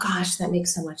 Yeah. Oh gosh, that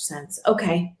makes so much sense.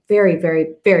 Okay. Very,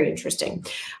 very, very interesting.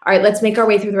 All right, let's make our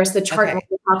way through the rest of the chart. Okay. And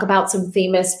we'll talk about some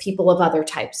famous people of other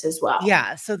types as well.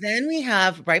 Yeah. So then we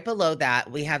have right below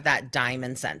that, we have that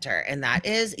diamond center, and that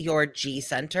is your G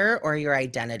center or your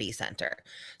identity center.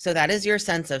 So that is your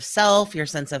sense of self, your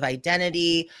sense of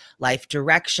identity, life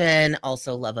direction,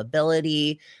 also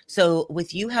lovability. So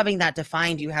with you having that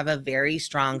defined, you have a very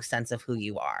strong sense of who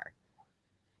you are.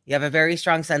 You have a very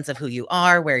strong sense of who you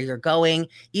are, where you're going,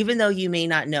 even though you may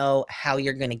not know how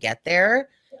you're going to get there.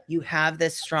 You have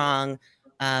this strong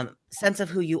sense of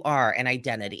who you are and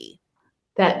identity.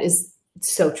 That is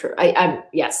so true. I'm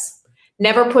yes.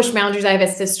 Never push boundaries. I have a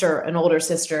sister, an older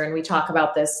sister, and we talk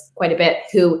about this quite a bit,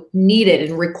 who needed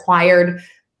and required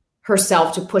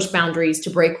herself to push boundaries, to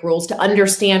break rules, to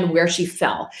understand where she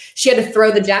fell. She had to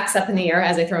throw the jacks up in the air,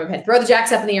 as I throw my pen, throw the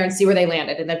jacks up in the air and see where they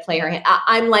landed, and then play her hand.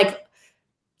 I'm like,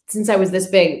 since I was this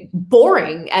big,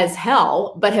 boring as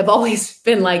hell, but have always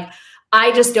been like,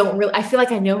 I just don't really, I feel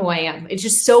like I know who I am. It's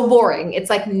just so boring. It's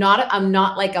like I'm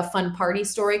not like a fun party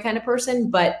story kind of person,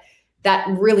 but that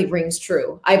really rings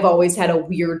true. I've always had a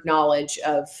weird knowledge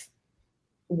of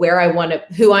where I want to,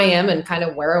 who I am, and kind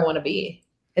of where I want to be.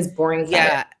 As boring as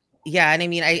that is. Yeah. And I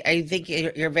mean, I think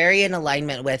you're very in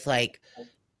alignment with like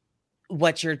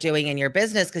what you're doing in your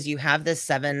business, because you have this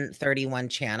 731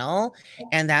 channel,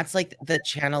 and that's like the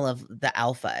channel of the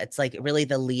alpha. It's like really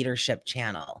the leadership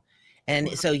channel.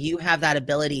 And so you have that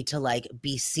ability to like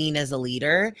be seen as a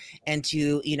leader and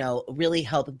to, really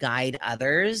help guide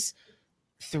others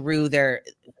through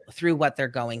what they're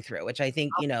going through, which I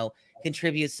think,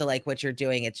 contributes to like what you're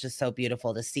doing. It's just so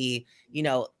beautiful to see,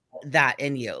 that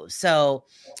in you. So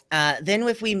then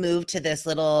if we move to this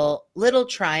little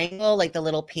triangle, like the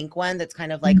little pink one that's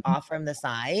kind of like off from the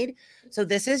side. So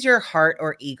this is your heart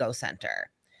or ego center.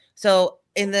 So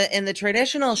in the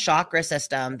traditional chakra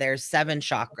system, there's 7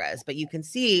 chakras, but you can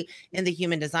see in the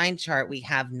human design chart we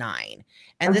have 9.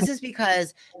 And this is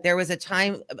because there was a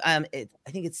time, I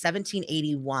think it's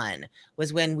 1781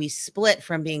 was when we split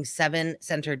from being 7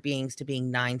 centered beings to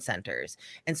being 9 centers.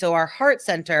 And so our heart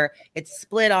center, it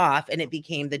split off and it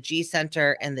became the G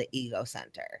center and the ego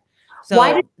center. So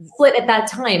why did it split at that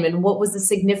time, and what was the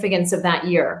significance of that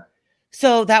year?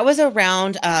 So that was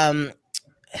around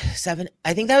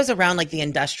I think that was around like the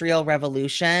Industrial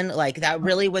Revolution. Like that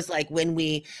really was like when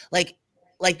we like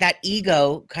that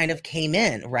ego kind of came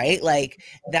in, right? Like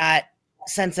that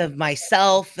sense of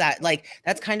myself, that like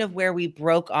that's kind of where we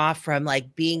broke off from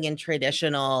like being in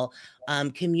traditional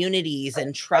communities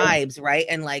and tribes, right?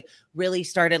 And like really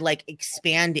started like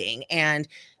expanding. And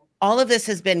all of this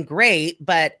has been great,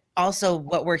 but also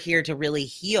what we're here to really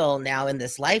heal now in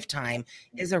this lifetime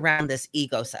is around this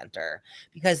ego center,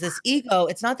 because this ego,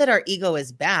 it's not that our ego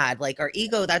is bad. Like our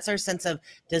ego, that's our sense of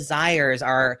desires,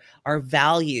 our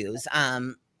values,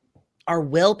 our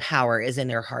willpower is in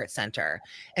your heart center.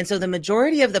 And so the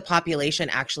majority of the population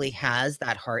actually has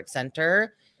that heart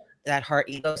center, that heart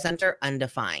ego center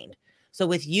undefined. So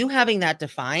with you having that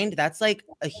defined, that's like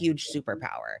a huge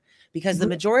superpower, because the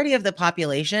majority of the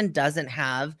population doesn't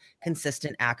have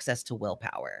consistent access to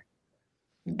willpower.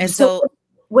 And so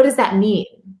what does that mean?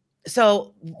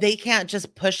 So they can't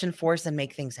just push and force and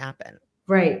make things happen.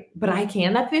 Right. But I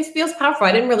can. That feels powerful.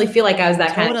 I didn't really feel like I was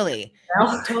that totally.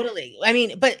 kind of Totally. I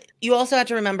mean, but you also have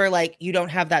to remember, like, you don't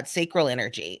have that sacral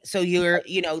energy. So you're,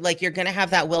 you know, like you're going to have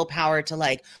that willpower to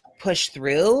like push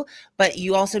through, but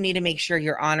you also need to make sure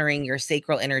you're honoring your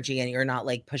sacral energy and you're not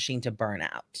like pushing to burn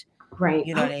out. Right.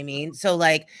 You know what I mean? So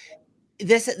like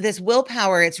this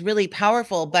willpower, it's really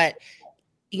powerful, but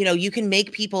you know, you can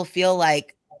make people feel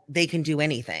like they can do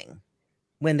anything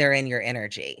when they're in your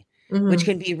energy, which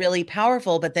can be really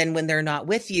powerful. But then when they're not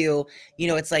with you, you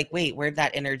know, it's like, wait, where'd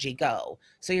that energy go?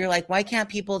 So you're like, why can't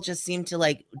people just seem to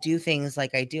like do things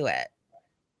like I do it?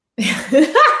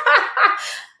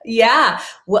 Yeah.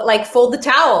 What, like fold the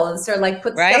towel and start like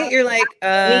put right. Stuff you're like,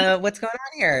 what's going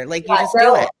on here? Like you just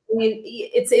do it. I mean,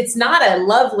 it's not a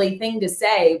lovely thing to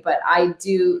say, but I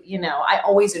do, you know, I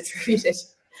always attributed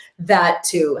that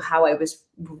to how I was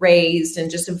raised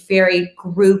and just a very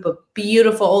group of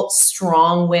beautiful,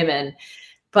 strong women.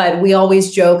 But we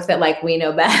always joke that like we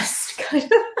know best.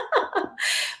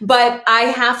 But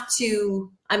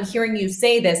I'm hearing you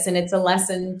say this, and it's a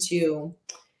lesson to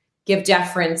give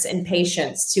deference and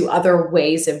patience to other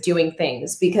ways of doing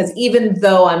things, because even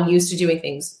though I'm used to doing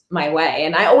things my way,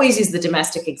 and I always use the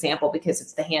domestic example because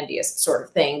it's the handiest sort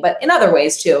of thing, but in other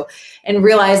ways too, and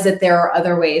realize that there are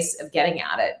other ways of getting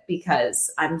at it,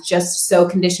 because I'm just so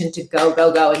conditioned to go,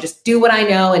 go, go and just do what I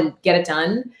know and get it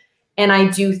done. And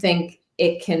I do think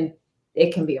it can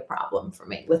be a problem for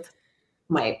me with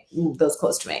those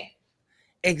close to me.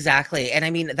 Exactly. And I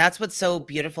mean, that's what's so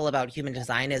beautiful about human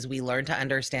design is we learn to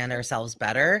understand ourselves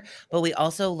better, but we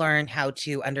also learn how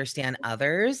to understand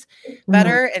others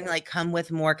better and like come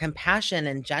with more compassion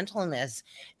and gentleness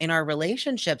in our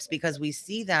relationships, because we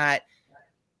see that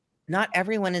not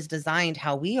everyone is designed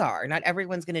how we are. Not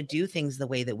everyone's going to do things the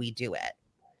way that we do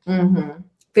it.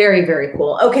 Very, very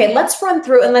cool. Okay, let's run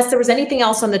through, unless there was anything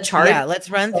else on the chart. Yeah, let's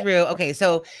run through. Okay,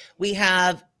 so we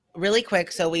have really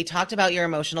quick. So we talked about your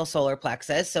emotional solar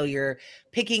plexus. So you're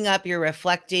picking up, you're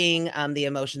reflecting the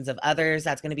emotions of others.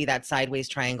 That's going to be that sideways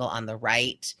triangle on the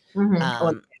right.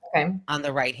 Okay. On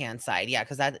the right hand side. Yeah,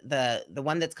 because that the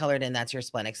one that's colored in, that's your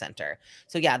splenic center.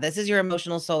 So yeah, this is your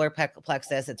emotional solar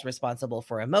plexus. It's responsible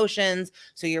for emotions.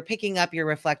 So you're picking up, you're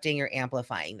reflecting, you're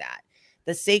amplifying that.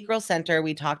 The sacral center,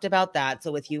 we talked about that.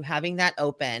 So with you having that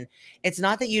open, it's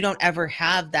not that you don't ever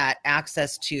have that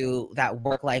access to that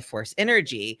work life force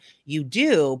energy. You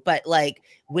do, but like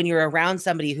when you're around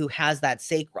somebody who has that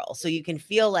sacral, so you can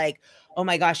feel like, oh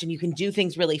my gosh, and you can do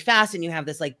things really fast and you have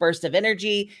this like burst of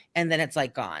energy and then it's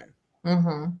like gone.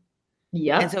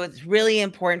 Yeah. And so it's really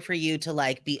important for you to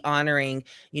like be honoring,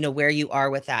 you know, where you are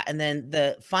with that. And then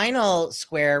the final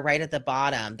square right at the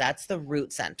bottom, that's the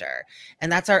root center.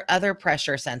 And that's our other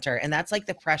pressure center. And that's like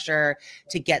the pressure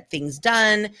to get things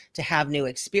done, to have new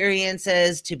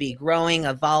experiences, to be growing,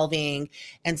 evolving.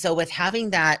 And so with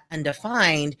having that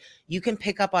undefined, you can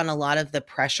pick up on a lot of the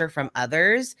pressure from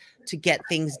others to get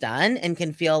things done and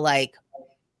can feel like,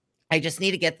 I just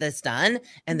need to get this done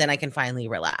and then I can finally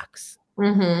relax.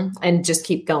 And just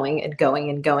keep going and going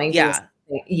and going. Yeah.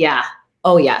 Yeah.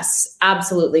 Oh yes,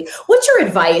 absolutely. What's your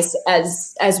advice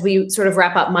as we sort of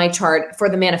wrap up my chart for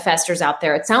the manifestors out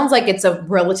there? It sounds like it's a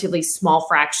relatively small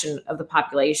fraction of the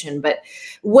population, but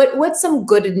what's some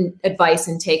good advice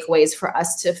and takeaways for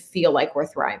us to feel like we're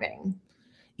thriving?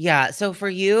 Yeah. So for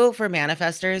you, for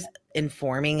manifestors,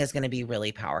 informing is going to be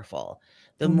really powerful.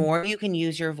 The more you can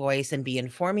use your voice and be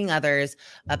informing others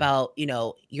about,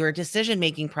 your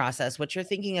decision-making process, what you're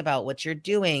thinking about, what you're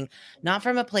doing, not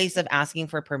from a place of asking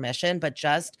for permission, but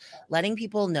just letting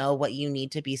people know what you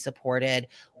need to be supported,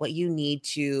 what you need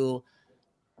to,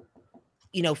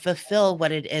 fulfill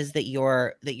what it is that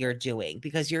you're doing,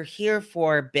 because you're here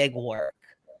for big work.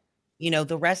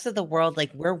 The rest of the world,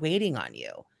 like, we're waiting on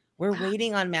you. We're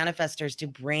waiting on manifestors to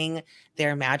bring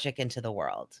their magic into the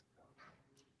world.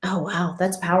 Oh, wow.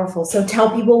 That's powerful. So tell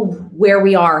people where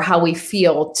we are, how we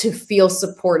feel, to feel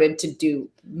supported to do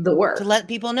the work. To let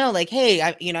people know, like, hey,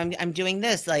 I'm doing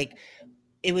this. Like,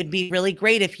 it would be really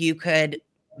great if you could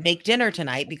make dinner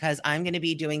tonight because I'm going to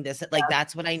be doing this. Like,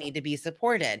 that's what I need to be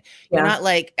supported. You're not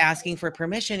like asking for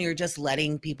permission. You're just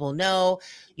letting people know,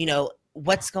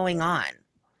 what's going on.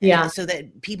 Yeah. So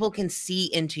that people can see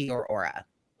into your aura.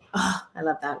 Oh, I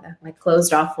love that. My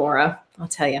closed off aura, I'll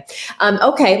tell you.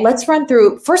 Okay, let's run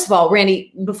through. First of all,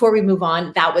 Randy, before we move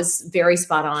on, that was very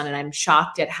spot on. And I'm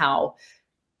shocked at how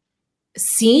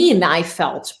seen I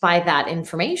felt by that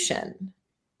information.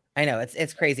 I know,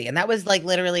 it's crazy. And that was like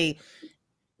literally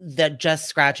just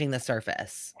scratching the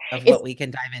surface of what we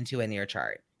can dive into in your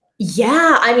chart.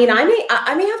 Yeah. I mean, I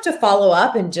may have to follow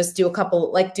up and just do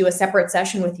do a separate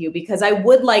session with you, because I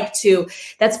would like to.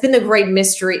 That's been the great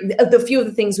mystery. The few of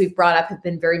the things we've brought up have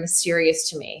been very mysterious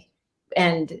to me,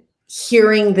 and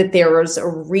hearing that there was a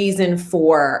reason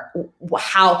for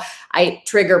how I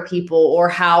trigger people or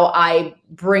how I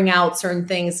bring out certain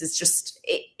things is just,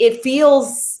 it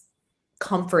feels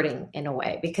comforting in a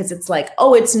way, because it's like,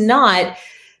 oh, it's not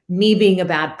me being a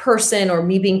bad person or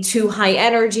me being too high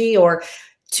energy or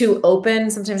too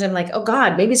open. Sometimes I'm like, oh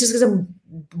God, maybe it's just because I'm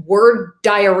word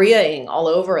diarrheaing all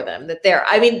over them but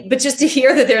just to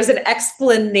hear that there's an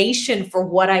explanation for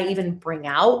what I even bring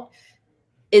out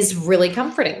is really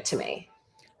comforting to me.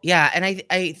 Yeah. And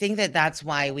I think that that's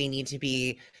why we need to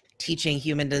be teaching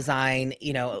human design,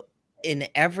 in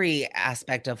every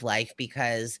aspect of life,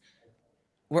 because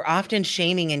we're often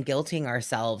shaming and guilting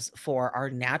ourselves for our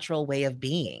natural way of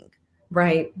being.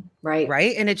 Right.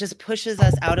 And it just pushes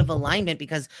us out of alignment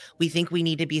because we think we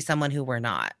need to be someone who we're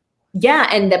not. Yeah.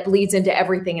 And that bleeds into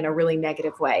everything in a really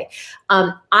negative way.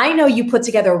 I know you put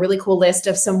together a really cool list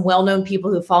of some well-known people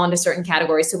who fall into certain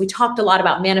categories. So we talked a lot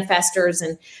about manifestors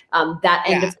and that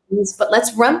end of things, but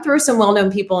let's run through some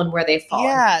well-known people and where they fall.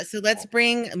 Yeah. So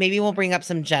maybe we'll bring up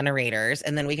some generators,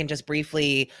 and then we can just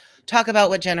briefly talk about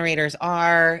what generators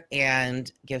are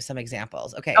and give some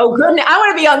examples. Okay. Oh, goodness. I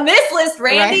want to be on this list,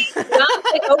 Randy. Right?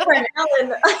 Beyonce, Oprah,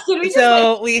 and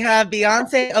Ellen. We have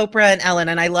Beyonce, Oprah, and Ellen.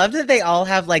 And I love that they all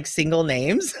have like single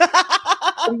names.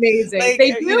 Amazing.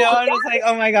 They do. I'm just like,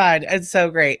 oh my God, it's so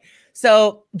great.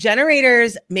 So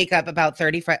generators make up about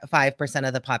 35%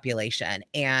 of the population,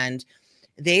 and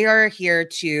they are here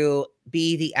to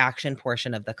be the action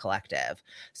portion of the collective.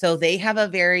 So they have a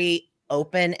very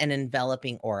open and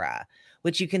enveloping aura,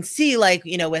 which you can see, like,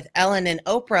 with Ellen and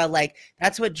Oprah, like,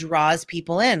 that's what draws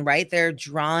people in, right? They're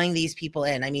drawing these people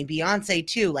in. I mean, Beyonce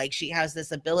too, like, she has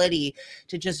this ability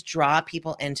to just draw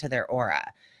people into their aura,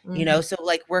 so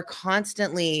like, we're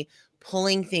constantly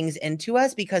pulling things into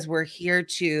us because we're here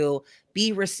to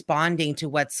be responding to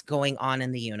what's going on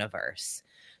in the universe.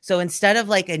 So instead of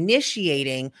like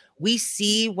initiating, we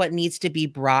see what needs to be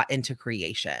brought into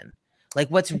creation. Like,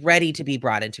 what's ready to be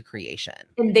brought into creation.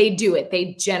 And they do it.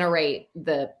 They generate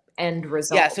the end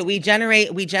result. Yeah. So we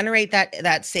generate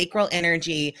that sacral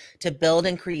energy to build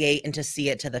and create and to see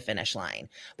it to the finish line.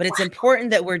 But it's important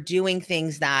that we're doing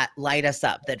things that light us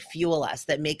up, that fuel us,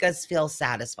 that make us feel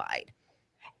satisfied.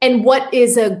 And what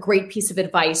is a great piece of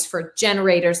advice for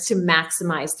generators to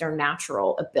maximize their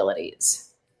natural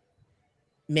abilities?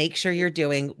 Make sure you're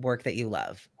doing work that you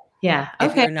love. Yeah. Okay.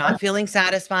 If you're not feeling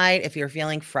satisfied, if you're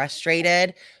feeling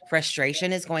frustrated,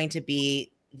 frustration is going to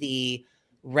be the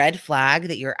red flag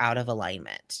that you're out of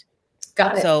alignment.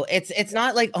 Got it. So it's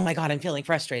not like, oh my God, I'm feeling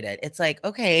frustrated. It's like,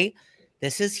 okay,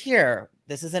 this is here.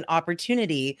 This is an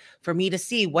opportunity for me to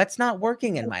see what's not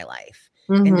working in my life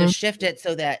and to shift it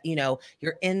so that,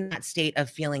 you're in that state of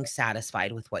feeling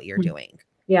satisfied with what you're doing.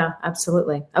 Yeah,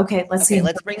 absolutely. Okay. Let's see.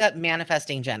 Let's bring up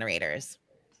manifesting generators.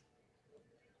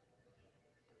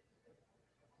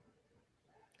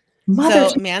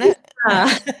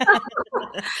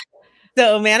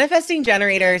 So manifesting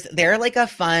generators, they're like a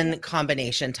fun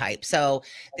combination type. So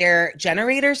they're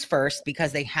generators first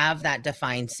because they have that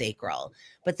defined sacral,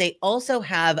 but they also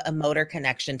have a motor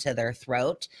connection to their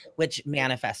throat, which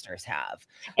manifestors have.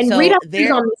 And so read up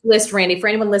on this list, Randy, for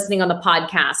anyone listening on the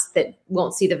podcast that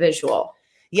won't see the visual.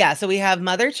 Yeah, so we have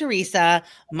Mother Teresa,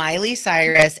 Miley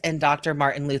Cyrus, and Dr.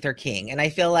 Martin Luther King. And I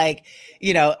feel like,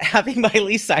 having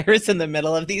Miley Cyrus in the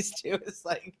middle of these two is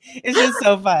like, it's just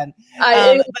so fun.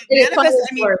 But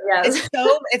yes.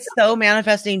 it's so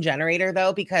manifesting generator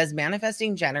though, because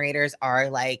manifesting generators are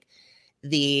like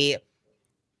the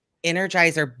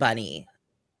Energizer bunny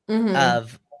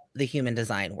of the human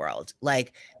design world.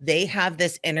 Like they have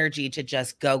this energy to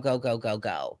just go, go, go, go,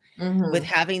 go. With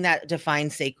having that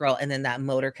defined sacral and then that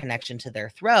motor connection to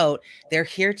their throat, they're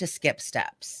here to skip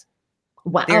steps.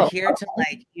 Wow. They're here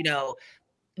to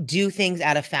do things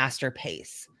at a faster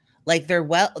pace. Like their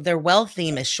well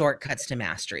theme is shortcuts to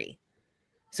mastery.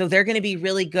 So they're going to be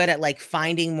really good at like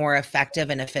finding more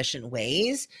effective and efficient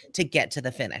ways to get to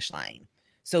the finish line.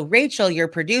 So Rachel, your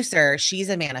producer, she's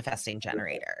a manifesting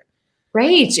generator.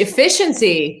 Great.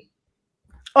 Efficiency.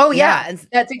 Oh yeah. And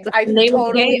I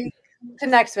totally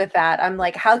connect with that. I'm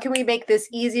like, how can we make this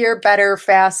easier, better,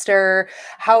 faster?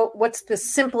 What's the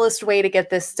simplest way to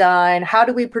get this done? How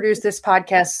do we produce this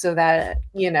podcast so that,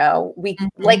 we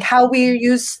like how we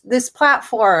use this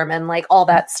platform and like all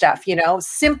that stuff,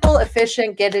 simple,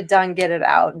 efficient, get it done, get it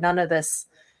out. None of this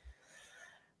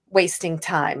wasting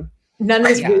time. None of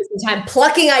this wasting time.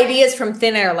 Plucking ideas from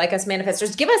thin air like us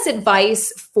manifestors. Give us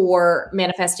advice for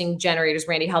manifesting generators,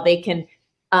 Randy, how they can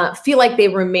feel like they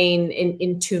remain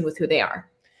in tune with who they are.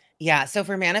 Yeah. So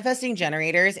for manifesting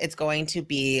generators, it's going to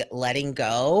be letting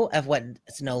go of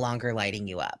what's no longer lighting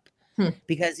you up.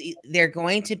 Because they're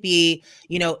going to be,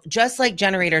 just like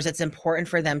generators, it's important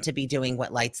for them to be doing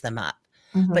what lights them up.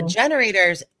 But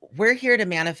generators, we're here to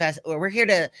manifest, or we're here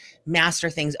to master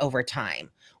things over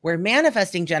time. Where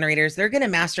manifesting generators, they're going to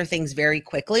master things very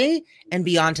quickly and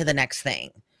be on to the next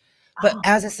thing. But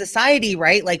as a society,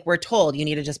 right, like we're told you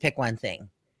need to just pick one thing.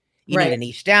 You need to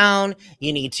niche down.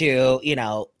 You need to,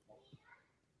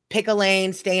 pick a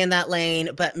lane, stay in that lane.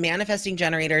 But manifesting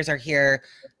generators are here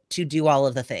to do all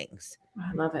of the things.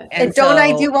 I love it. And don't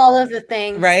I do all of the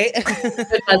things? Right?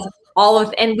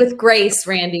 And with grace,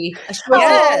 Randy. Yes.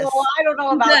 Oh, I don't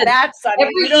know about that, Sunny.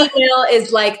 Every email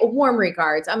is like warm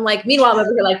regards. I'm like, meanwhile, I'm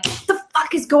over here like, what the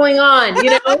fuck is going on?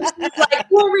 She's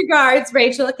like, warm regards,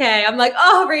 Rachel. Okay. I'm like,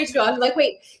 oh, Rachel. I'm like,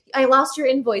 wait, I lost your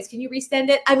invoice. Can you resend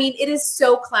it? I mean, it is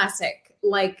so classic.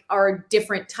 Like our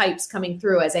different types coming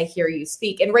through as I hear you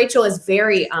speak. And Rachel is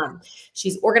very,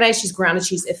 she's organized, she's grounded,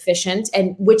 she's efficient.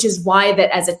 And which is why that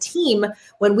as a team,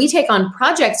 when we take on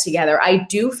projects together, I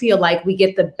do feel like we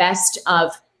get the best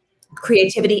of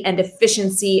creativity and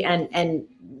efficiency and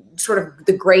sort of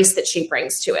the grace that she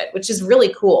brings to it, which is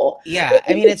really cool. Yeah.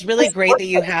 I mean, it's really great that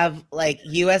you have like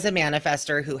you as a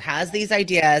manifestor who has these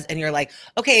ideas and you're like,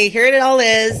 okay, here it all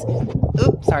is.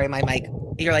 Oops, sorry, my mic.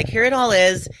 You're like, here it all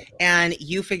is, and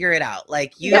you figure it out.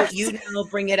 Like you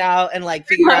bring it out and like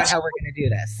figure out how we're going to do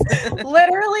this.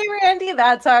 Literally, Randy,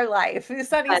 that's our life.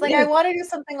 Sonny's like, I want to do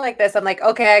something like this. I'm like,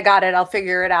 okay, I got it. I'll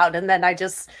figure it out. And then I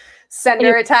just send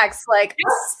her a text like,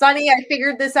 Sunny, I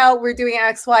figured this out. We're doing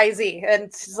X, Y, Z.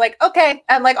 And she's like, okay.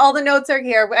 And like, all the notes are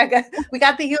here. We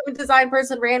got the human design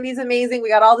person. Randy's amazing. We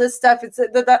got all this stuff.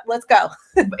 Let's go.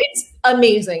 It's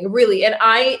amazing, really. And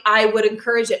I would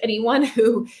encourage anyone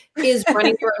who is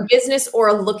running their own business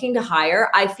or looking to hire,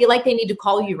 I feel like they need to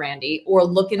call you, Randy, or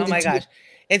look into. Oh my gosh.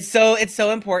 It's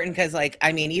so important. Cause like,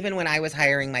 I mean, even when I was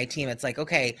hiring my team, it's like,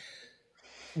 okay,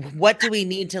 what do we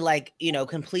need to like,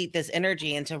 complete this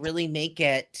energy and to really make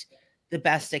it the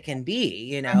best it can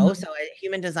be, So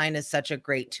human design is such a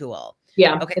great tool.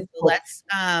 Yeah. Okay.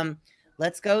 So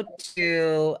let's go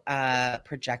to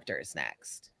projectors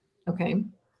next. Okay.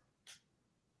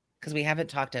 Because we haven't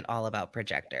talked at all about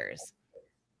projectors.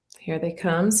 Here they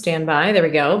come. Stand by. There we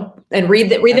go. And read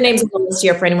the names of the list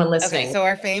here for anyone listening. Okay, so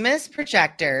our famous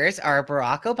projectors are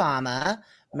Barack Obama,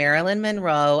 Marilyn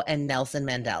Monroe, and Nelson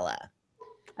Mandela.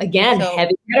 Again,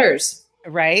 heavy hitters.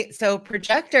 Right. So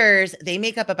projectors, they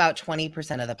make up about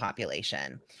 20% of the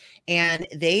population. And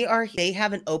they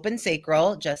have an open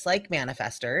sacral, just like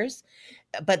manifestors,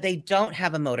 but they don't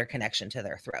have a motor connection to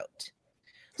their throat.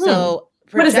 So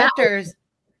projectors,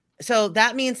 so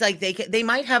that means like they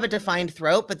might have a defined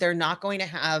throat, but they're not going to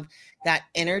have that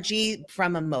energy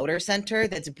from a motor center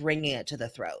that's bringing it to the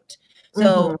throat.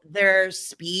 So their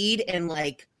speed and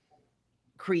like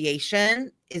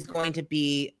creation is going to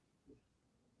be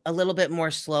a little bit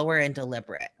more slower and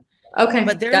deliberate. Okay.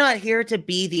 But they're not here to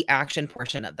be the action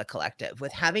portion of the collective.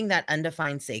 With having that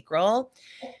undefined sacral,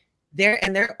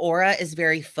 their aura is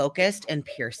very focused and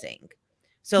piercing.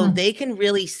 So they can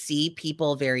really see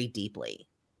people very deeply.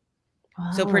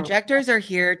 Wow. So projectors are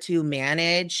here to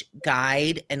manage,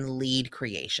 guide, and lead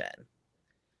creation.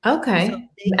 Okay. So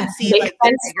they can see Makes like the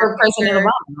sense bigger for President picture,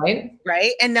 Obama, right?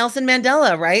 right? And Nelson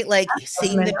Mandela, right? Like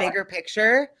seeing the Mandela. bigger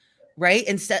picture, right?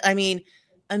 Instead, I mean,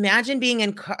 imagine being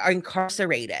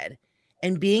incarcerated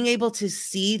and being able to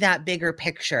see that bigger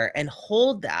picture and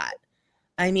hold that.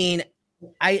 I mean,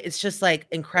 it's just like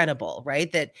incredible,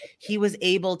 right? That he was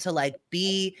able to like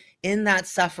be in that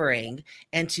suffering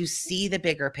and to see the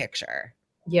bigger picture.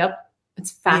 Yep.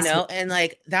 It's You fascinating. know, and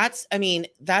like that's, I mean,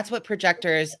 that's what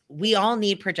projectors, we all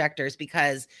need projectors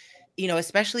because, you know,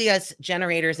 especially as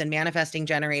generators and manifesting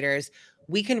generators,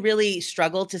 we can really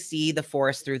struggle to see the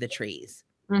forest through the trees,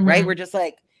 right? We're just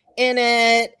like in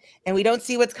it and we don't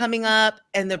see what's coming up.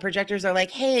 And the projectors are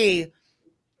like, hey,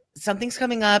 something's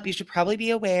coming up. You should probably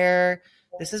be aware.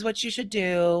 This is what you should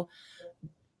do.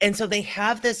 And so they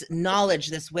have this knowledge,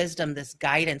 this wisdom, this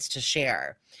guidance to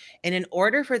share. And in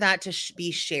order for that to be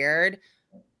shared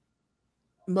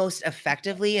most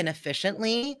effectively and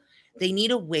efficiently, they need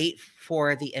to wait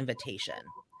for the invitation.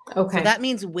 Okay. So that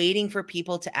means waiting for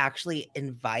people to actually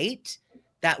invite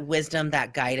that wisdom,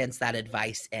 that guidance, that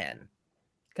advice in.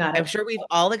 Got it. I'm sure we've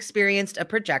all experienced a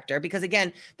projector because,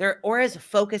 again, their aura is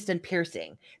focused and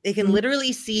piercing. They can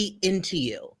literally see into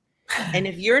you. And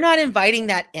if you're not inviting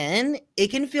that in, it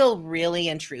can feel really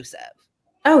intrusive.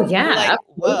 Oh, yeah. You're like,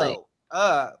 absolutely.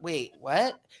 whoa, wait,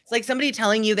 what? It's like somebody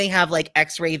telling you they have like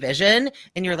X-ray vision,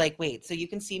 and you're like, wait, so you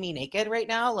can see me naked right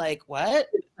now? Like, what?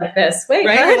 Like this. Wait,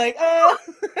 right? what? You're like, oh.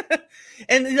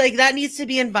 And like that needs to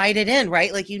be invited in,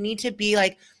 right? Like you need to be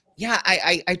like, yeah,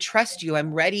 I trust you.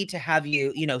 I'm ready to have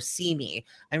you, you know, see me.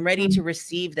 I'm ready to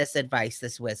receive this advice,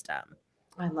 this wisdom.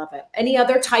 I love it. Any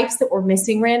other types that we're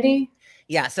missing, Randy?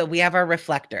 Yeah, so we have our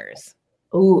reflectors.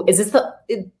 Oh, is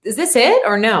this it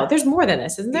or no? There's more than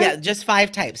this, isn't there? Yeah, just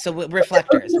 5 types. So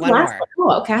reflectors, one more.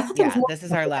 Oh, okay. I thought there was Yeah, more. this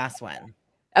is our last one.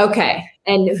 Okay.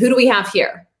 And who do we have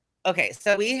here? Okay,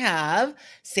 so we have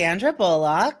Sandra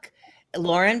Bullock,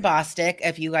 Lauren Bostic.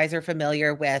 If you guys are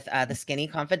familiar with the Skinny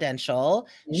Confidential,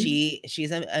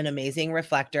 she's an amazing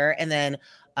reflector. And then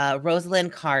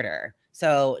Rosalind Carter.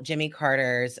 So Jimmy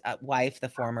Carter's wife, the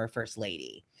former first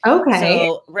lady. Okay.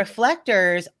 So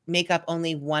reflectors make up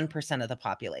only 1% of the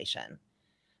population.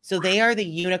 So they are the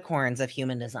unicorns of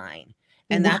human design.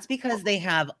 And that's because they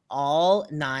have all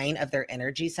 9 of their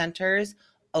energy centers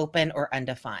open or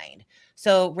undefined.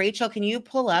 So Rachel, can you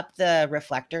pull up the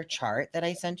reflector chart that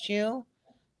I sent you?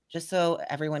 Just so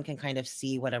everyone can kind of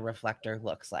see what a reflector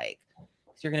looks like.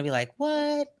 So you're going to be like,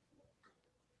 what?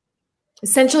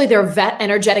 Essentially, they're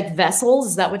energetic vessels.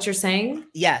 Is that what you're saying?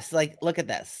 Yes. Like, look at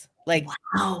this. Like,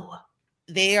 wow.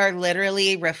 They are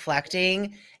literally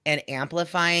reflecting and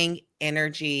amplifying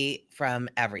energy from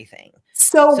everything.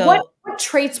 So what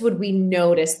traits would we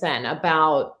notice then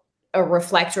about a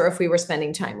reflector if we were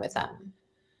spending time with them?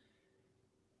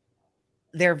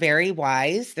 They're very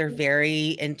wise. They're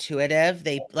very intuitive.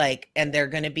 And they're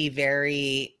going to be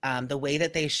very, the way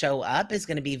that they show up is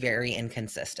going to be very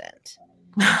inconsistent.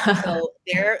 So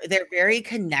they're very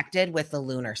connected with the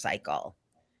lunar cycle.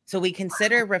 So we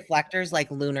consider reflectors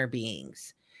like lunar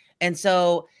beings. And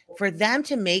so for them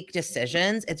to make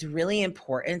decisions, it's really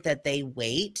important that they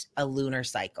wait a lunar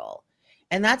cycle.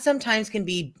 And that sometimes can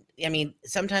be, I mean,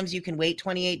 sometimes you can wait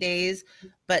 28 days,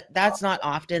 but that's not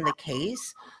often the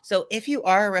case. So if you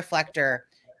are a reflector,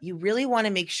 you really want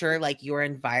to make sure like your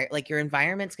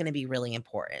environment's going to be really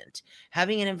important.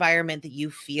 Having an environment that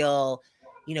you feel,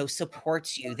 you know,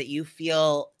 supports you, that you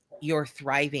feel you're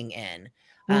thriving in.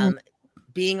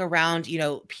 Being around, you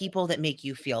know, people that make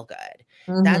you feel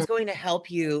good. That's going to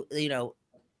help you, you know,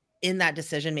 in that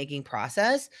decision-making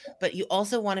process. But you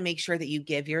also want to make sure that you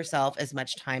give yourself as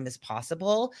much time as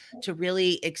possible to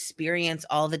really experience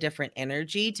all the different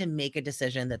energy to make a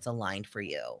decision that's aligned for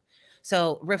you.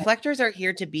 So reflectors are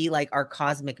here to be like our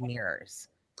cosmic mirrors.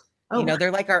 You know, they're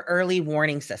like our early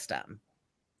warning system.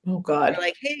 Oh God. They're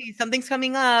like, hey, something's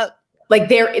coming up. Like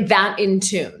they're that in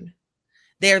tune.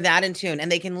 They're that in tune,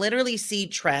 and they can literally see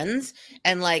trends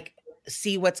and like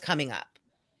see what's coming up.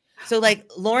 So like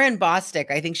Lauren Bostic,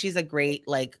 I think she's a great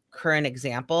like current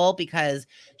example because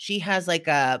she has like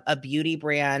a beauty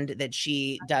brand that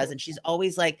she does. And she's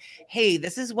always like, hey,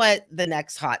 this is what the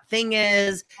next hot thing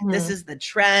is. This is the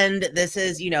trend. This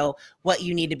is, you know, what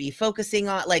you need to be focusing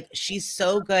on. Like she's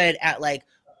so good at like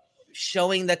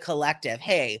showing the collective,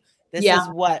 hey, this is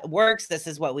what works. This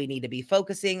is what we need to be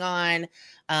focusing on.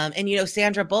 And, you know,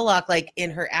 Sandra Bullock, like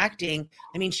in her acting,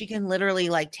 I mean, she can literally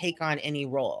like take on any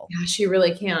role. Yeah, she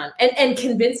really can. And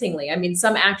convincingly. I mean,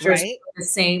 some actors play the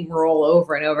same role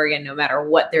over and over again, no matter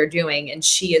what they're doing. And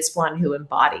she is one who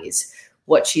embodies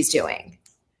what she's doing.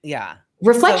 Yeah.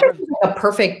 Reflector is like a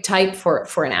perfect type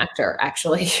for an actor,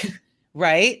 actually.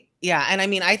 Right. Yeah. And I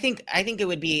mean, I think it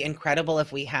would be incredible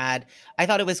if we had, I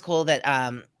thought it was cool that,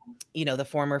 the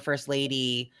former First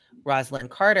Lady, Rosalind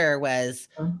Carter, was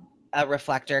a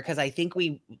reflector, because I think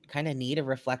we kind of need a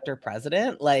reflector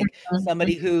president, like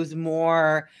somebody who's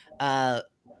more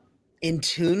in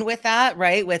tune with that,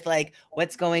 right? With like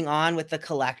what's going on with the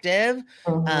collective.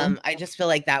 I just feel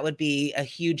like that would be a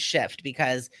huge shift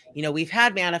because, we've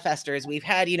had manifestors, we've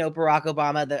had, Barack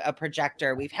Obama, a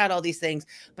projector, we've had all these things,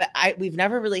 but we've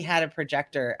never really had a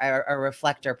projector or a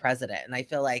reflector president. And I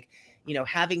feel like,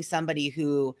 having somebody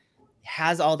who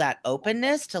has all that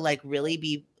openness to like really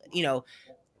be,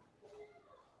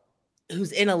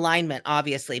 who's in alignment,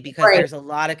 obviously, because there's a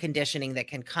lot of conditioning that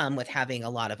can come with having a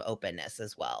lot of openness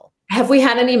as well. Have we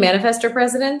had any manifestor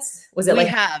presidents? Was it we like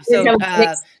have? So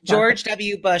George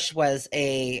W. Bush was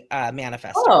a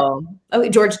manifestor. Oh,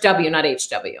 George W., not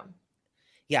HW.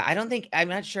 Yeah, I'm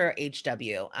not sure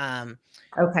HW.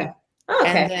 Okay.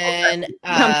 And then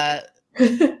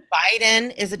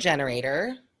Biden is a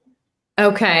generator.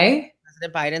 Okay.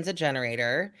 President Biden's a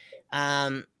generator.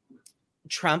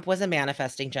 Trump was a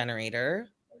manifesting generator.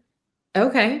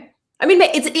 Okay. I mean,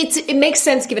 it makes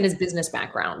sense given his business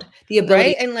background, the ability,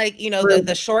 right? And like,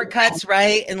 the shortcuts,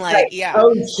 right? And like, yeah,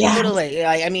 totally.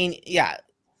 Yeah, I mean, yeah.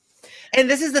 And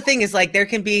this is the thing is like,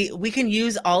 we can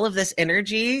use all of this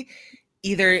energy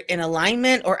either in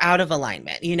alignment or out of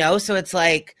alignment, So it's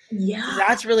like,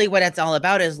 that's really what it's all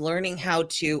about, is learning how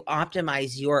to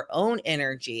optimize your own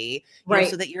energy,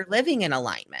 so that you're living in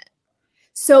alignment.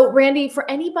 So, Randy, for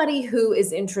anybody who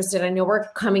is interested, I know we're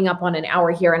coming up on an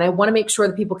hour here, and I want to make sure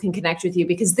that people can connect with you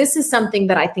because this is something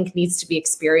that I think needs to be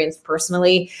experienced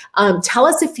personally. Tell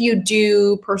us if you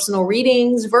do personal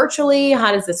readings virtually.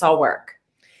 How does this all work?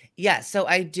 Yes, so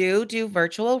I do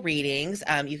virtual readings.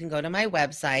 You can go to my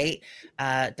website,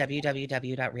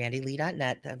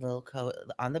 www.randylee.net, that little code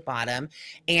on the bottom,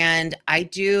 and I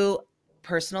do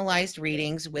personalized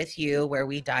readings with you where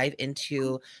we dive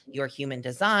into your human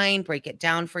design, break it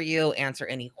down for you, answer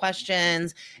any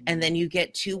questions, and then you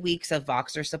get 2 weeks of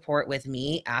Voxer support with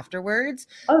me afterwards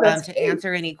to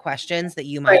answer any questions that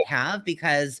you might have,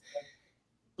 because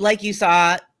like you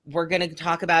saw, we're going to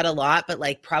talk about a lot, but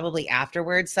like probably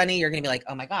afterwards, Sunny, you're going to be like,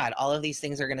 oh my God, all of these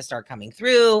things are going to start coming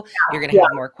through. You're going to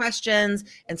have more questions.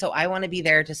 And so I want to be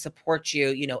there to support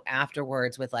you,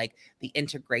 afterwards with like the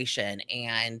integration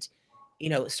and,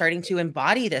 starting to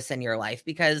embody this in your life,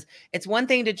 because it's one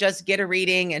thing to just get a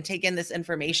reading and take in this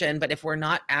information. But if we're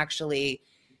not actually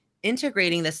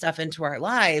integrating this stuff into our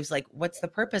lives, like what's the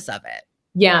purpose of it?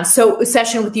 Yeah. So a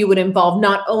session with you would involve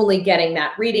not only getting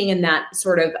that reading and that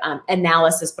sort of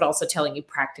analysis, but also telling you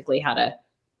practically how to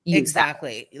use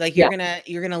exactly that. Like you're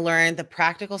gonna learn the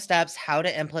practical steps, how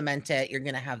to implement it. You're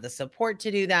gonna have the support to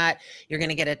do that. You're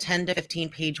gonna get a 10 to 15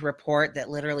 page report that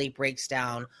literally breaks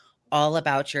down all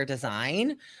about your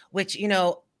design, which,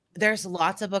 there's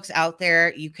lots of books out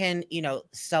there. You can,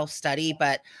 self-study,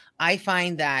 but I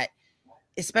find that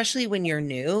especially when you're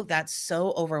new, that's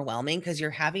so overwhelming because you're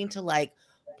having to like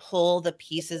pull the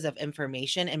pieces of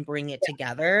information and bring it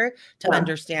together to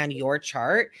understand your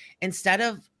chart, instead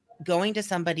of going to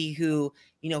somebody who,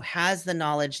 has the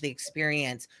knowledge, the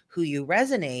experience, who you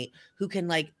resonate, who can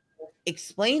like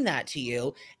explain that to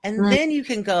you. And then you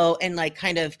can go and like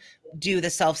kind of do the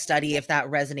self-study if that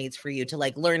resonates for you, to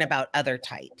like learn about other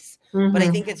types. But I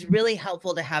think it's really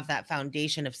helpful to have that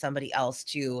foundation of somebody else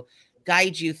to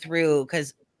guide you through,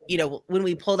 because when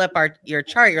we pulled up your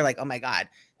chart, you're like, oh my God,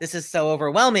 this is so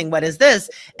overwhelming, what is this?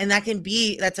 And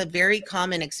that's a very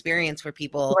common experience for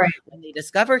people when they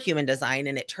discover human design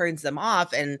and it turns them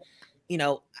off. And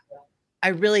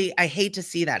I hate to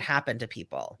see that happen to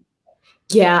people.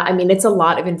 Yeah, I mean, it's a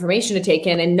lot of information to take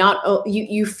in, and not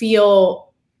you feel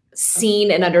seen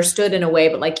and understood in a way,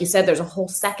 but like you said, there's a whole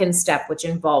second step which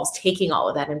involves taking all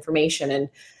of that information and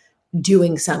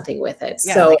doing something with it.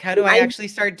 Yeah, so like, how do I actually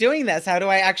start doing this? How do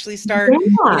I actually start,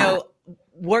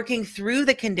 working through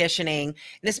the conditioning?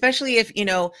 And especially if,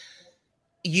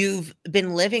 you've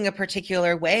been living a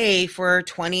particular way for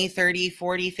 20, 30,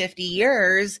 40, 50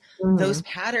 years, those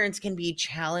patterns can be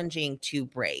challenging to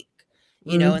break.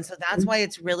 And so that's why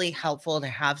it's really helpful to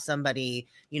have somebody,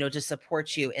 to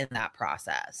support you in that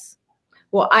process.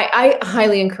 Well, I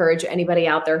highly encourage anybody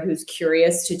out there who's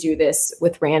curious to do this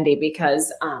with Randy,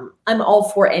 because I'm all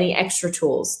for any extra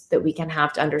tools that we can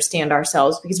have to understand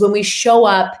ourselves. Because when we show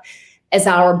up as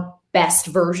our best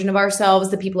version of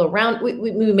ourselves, the people around,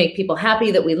 we make people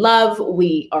happy that we love,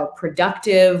 we are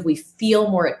productive, we feel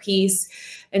more at peace.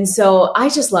 And so I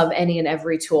just love any and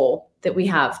every tool that we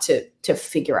have to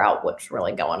figure out what's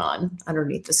really going on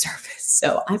underneath the surface.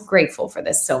 So I'm grateful for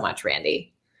this so much,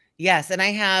 Randy. Yes, and I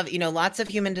have, lots of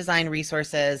human design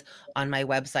resources on my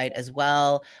website as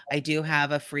well. I do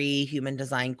have a free human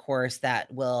design course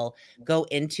that will go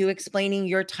into explaining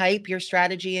your type, your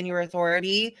strategy, and your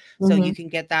authority. So you can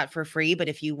get that for free. But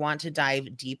if you want to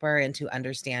dive deeper into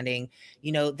understanding,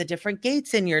 the different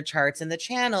gates in your charts and the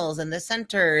channels and the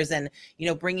centers and,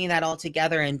 bringing that all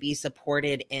together and be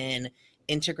supported in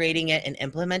integrating it and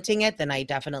implementing it, then I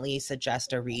definitely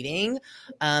suggest a reading.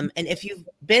 And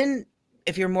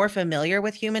if you're more familiar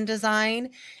with human design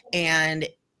and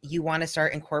you want to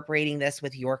start incorporating this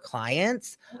with your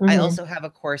clients, I also have a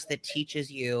course that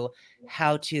teaches you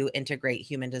how to integrate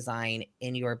human design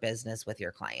in your business with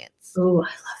your clients. Oh, I love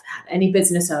that. Any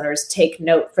business owners, take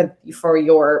note for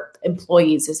your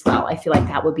employees as well. I feel like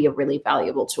that would be a really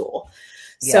valuable tool.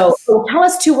 Yes. So tell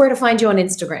us too where to find you on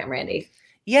Instagram, Randy.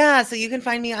 Yeah, so you can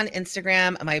find me on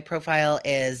Instagram. My profile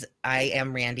is I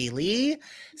am Randy Lee.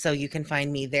 So you can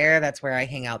find me there. That's where I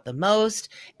hang out the most.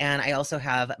 And I also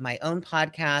have my own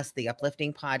podcast, the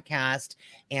Uplifting Podcast,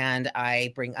 and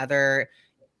I bring other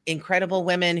incredible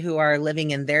women who are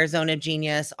living in their zone of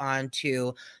genius on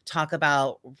to talk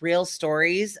about real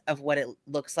stories of what it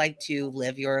looks like to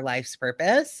live your life's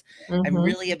purpose. I'm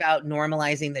really about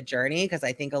normalizing the journey because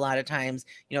I think a lot of times,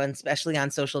 and especially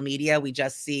on social media, we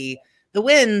just see the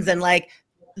wins and like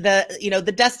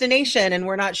the destination, and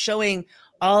we're not showing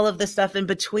all of the stuff in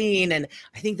between. And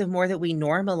I think the more that we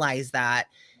normalize that,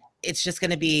 it's just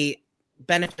going to be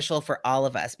beneficial for all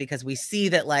of us because we see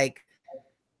that like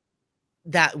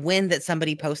that win that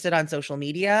somebody posted on social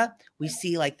media, we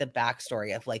see like the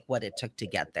backstory of like what it took to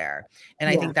get there. And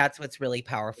I think that's what's really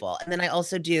powerful. And then I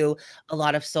also do a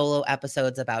lot of solo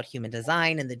episodes about human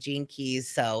design and the gene keys.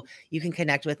 So you can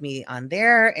connect with me on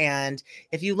there. And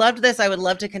if you loved this, I would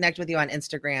love to connect with you on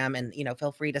Instagram and,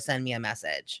 feel free to send me a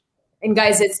message. And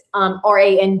guys, it's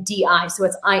Randi. So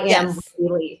it's I am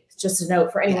really. Just a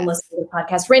note for anyone listening to the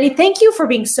podcast. Randy, thank you for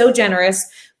being so generous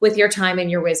with your time and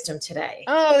your wisdom today.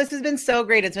 Oh, this has been so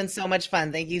great. It's been so much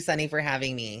fun. Thank you, Sunny, for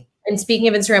having me. And speaking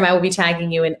of Instagram, I will be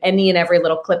tagging you in any and every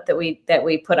little clip that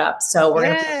we put up. So we're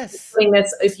going to be putting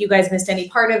this. If you guys missed any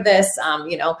part of this,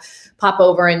 pop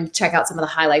over and check out some of the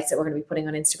highlights that we're going to be putting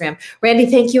on Instagram. Randy,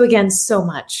 thank you again so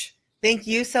much. Thank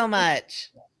you so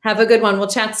much. Have a good one. We'll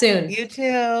chat soon. You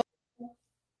too.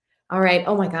 All right.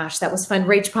 Oh my gosh, that was fun.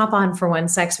 Rach, pop on for 1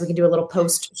 sec so we can do a little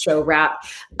post-show wrap.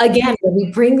 Again, when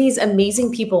we bring these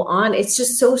amazing people on, it's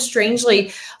just so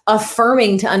strangely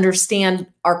affirming to understand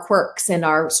our quirks and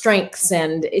our strengths.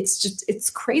 And it's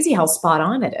crazy how spot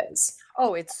on it is.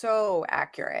 Oh, it's so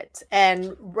accurate.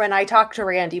 And when I talked to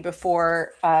Randy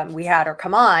before we had her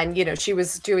come on, she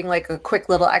was doing like a quick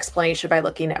little explanation by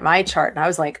looking at my chart. And I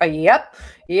was like, oh, yep.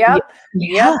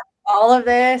 All of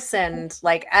this. And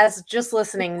like, as just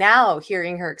listening now,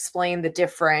 hearing her explain the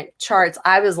different charts,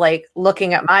 I was like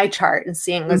looking at my chart and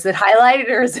seeing, was it highlighted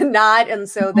or is it not? And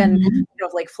so then,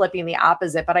 like flipping the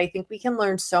opposite. But I think we can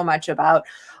learn so much about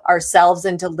ourselves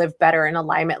and to live better in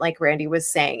alignment, like Randy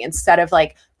was saying, instead of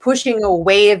like pushing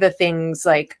away the things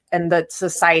like, and that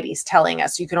society's telling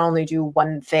us you can only do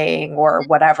one thing or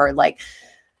whatever, like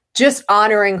just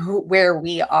honoring where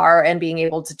we are and being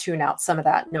able to tune out some of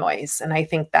that noise. And I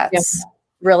think that's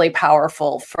really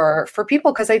powerful for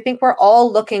people, because I think we're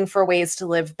all looking for ways to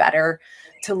live better,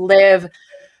 to live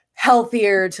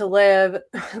healthier, to live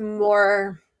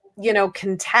more,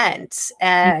 content.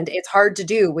 And it's hard to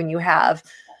do when you have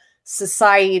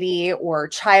society or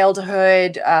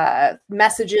childhood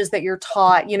messages that you're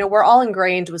taught. We're all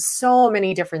ingrained with so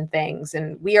many different things,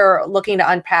 and we are looking to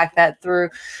unpack that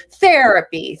through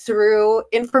therapy, through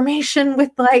information with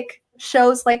like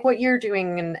shows like what you're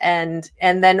doing, and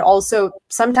then also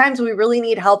sometimes we really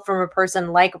need help from a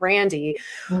person like Randy,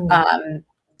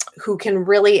 who can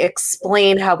really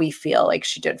explain how we feel, like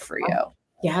she did for you.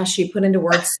 Yeah, she put into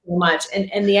words so much.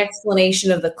 And the explanation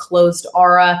of the closed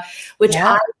aura, which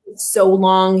I so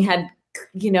long had,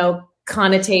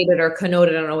 connotated or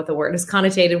connoted, I don't know what the word is,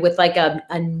 connotated with like a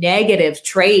negative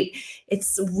trait.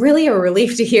 It's really a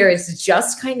relief to hear it's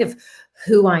just kind of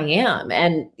who I am.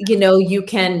 And,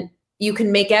 you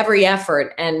can make every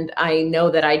effort. And I know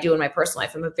that I do in my personal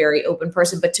life. I'm a very open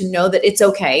person, but to know that it's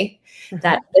okay,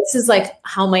 that this is like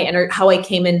how I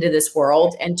came into this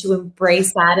world, and to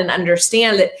embrace that and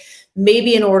understand that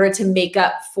maybe in order to make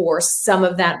up for some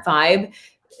of that vibe,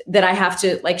 that I have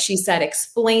to, like she said,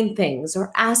 explain things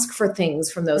or ask for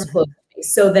things from those close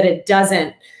so that it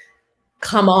doesn't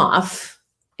come off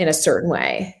in a certain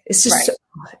way. It's just,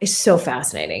 it's so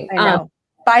fascinating. I know.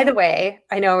 By the way,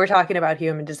 I know we're talking about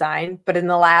human design, but in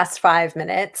the last 5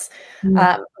 minutes,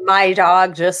 my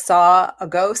dog just saw a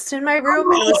ghost in my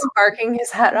room and was barking his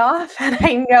head off. And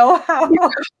I know how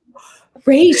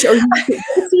Rach,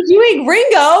 what's he doing?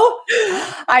 Ringo.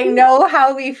 I know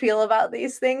how we feel about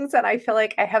these things, and I feel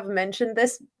like I have mentioned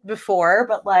this before,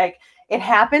 but like it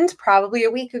happened probably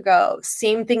a week ago.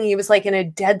 Same thing. He was like in a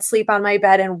dead sleep on my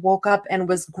bed and woke up and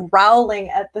was growling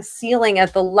at the ceiling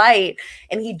at the light.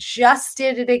 And he just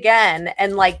did it again.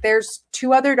 And like there's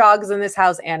 2 other dogs in this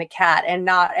house and a cat, and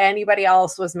not anybody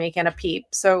else was making a peep.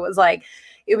 So it was like,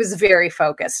 it was very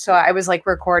focused. So I was like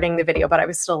recording the video, but I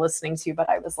was still listening to you. But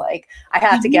I was like, I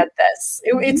have to get this.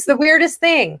 It's the weirdest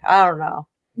thing. I don't know.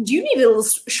 You need a little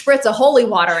spritz of holy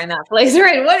water in that place,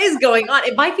 right? What is going on?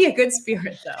 It might be a good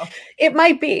spirit, though. It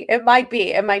might be. It might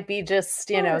be. It might be just,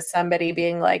 you know, somebody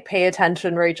being like, pay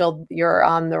attention, Rachel, you're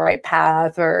on the right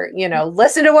path. Or, you know,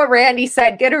 listen to what Randy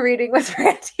said. Get a reading with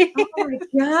Randy. Oh my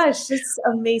gosh, it's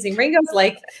amazing. Ringo's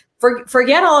like,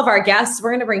 forget all of our guests.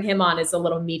 We're going to bring him on as a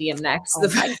little medium next. Oh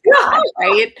my God,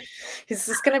 right? He's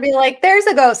just going to be like, there's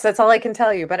a ghost. That's all I can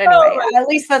tell you. But anyway, at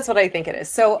least that's what I think it is.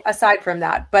 So aside from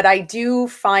that, but I do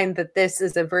find that this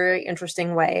is a very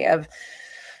interesting way of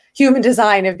human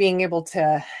design, of being able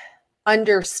to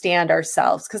understand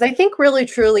ourselves. Because I think really,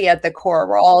 truly at the core,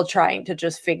 we're all trying to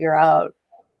just figure out,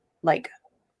 like,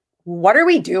 what are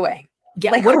we doing?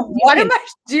 Yeah, like, what am I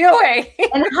doing?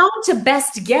 And how to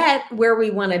best get where we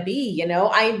want to be. You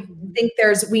know, I think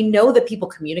we know that people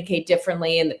communicate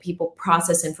differently and that people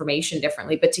process information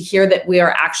differently, but to hear that we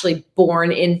are actually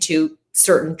born into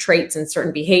certain traits and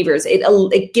certain behaviors,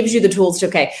 it gives you the tools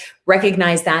to,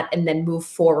 recognize that and then move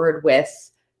forward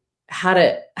with how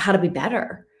to be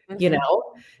better, you know?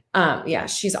 Yeah,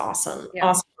 she's awesome.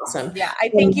 Yeah. Awesome. Yeah. I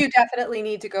think you definitely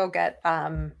need to go get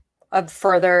a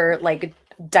further like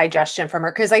digestion from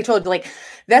her, because I told you, like,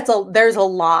 there's a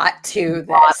lot to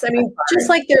this. I mean, just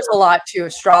like there's a lot to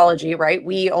astrology, right?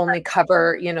 We only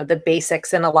cover, you know, the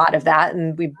basics and a lot of that,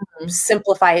 and we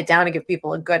simplify it down to give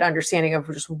people a good understanding of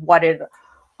just what it.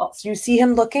 Oh, do you see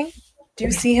him looking? Do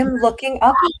you see him looking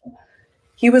up?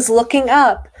 He was looking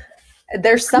up.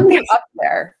 There's something up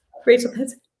there. Rachel,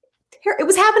 it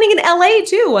was happening in LA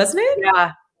too, wasn't it?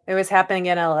 Yeah, it was happening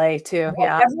in LA too.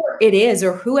 Yeah, whatever it is,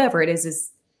 or whoever it is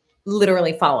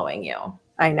literally following you.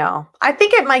 I know. I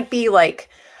think it might be like,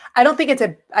 I think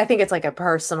it's like a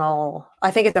personal, I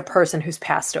think it's a person who's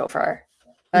passed over,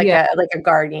 like a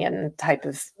guardian type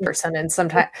of person. And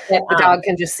sometimes the dog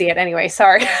can just see it anyway.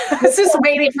 Sorry. I was just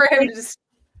waiting for him to just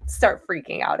start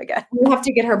freaking out again. We have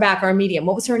to get her back, our medium.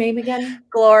 What was her name again?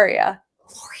 Gloria.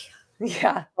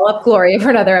 Yeah. I'll up Gloria for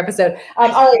another episode. All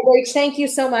right, Rach, thank you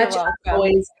so much.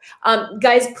 Always.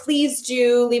 Guys, please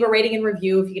do leave a rating and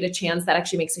review if you get a chance. That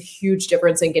actually makes a huge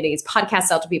difference in getting these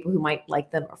podcasts out to people who might like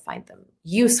them or find them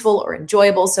useful or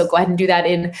enjoyable. So go ahead and do that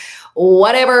in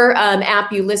whatever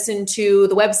app you listen to.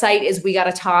 The website is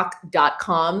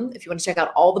wegottatalk.com. If you want to check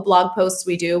out all the blog posts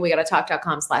we do,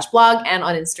 wegottatalk.com/blog, and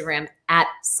on Instagram at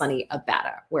Sunny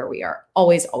Abata, where we are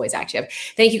always active.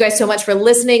 Thank you guys so much for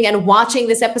listening and watching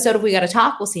this episode of We Gotta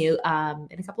Talk. We'll see you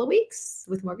in a couple of weeks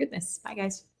with more goodness. Bye,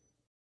 guys.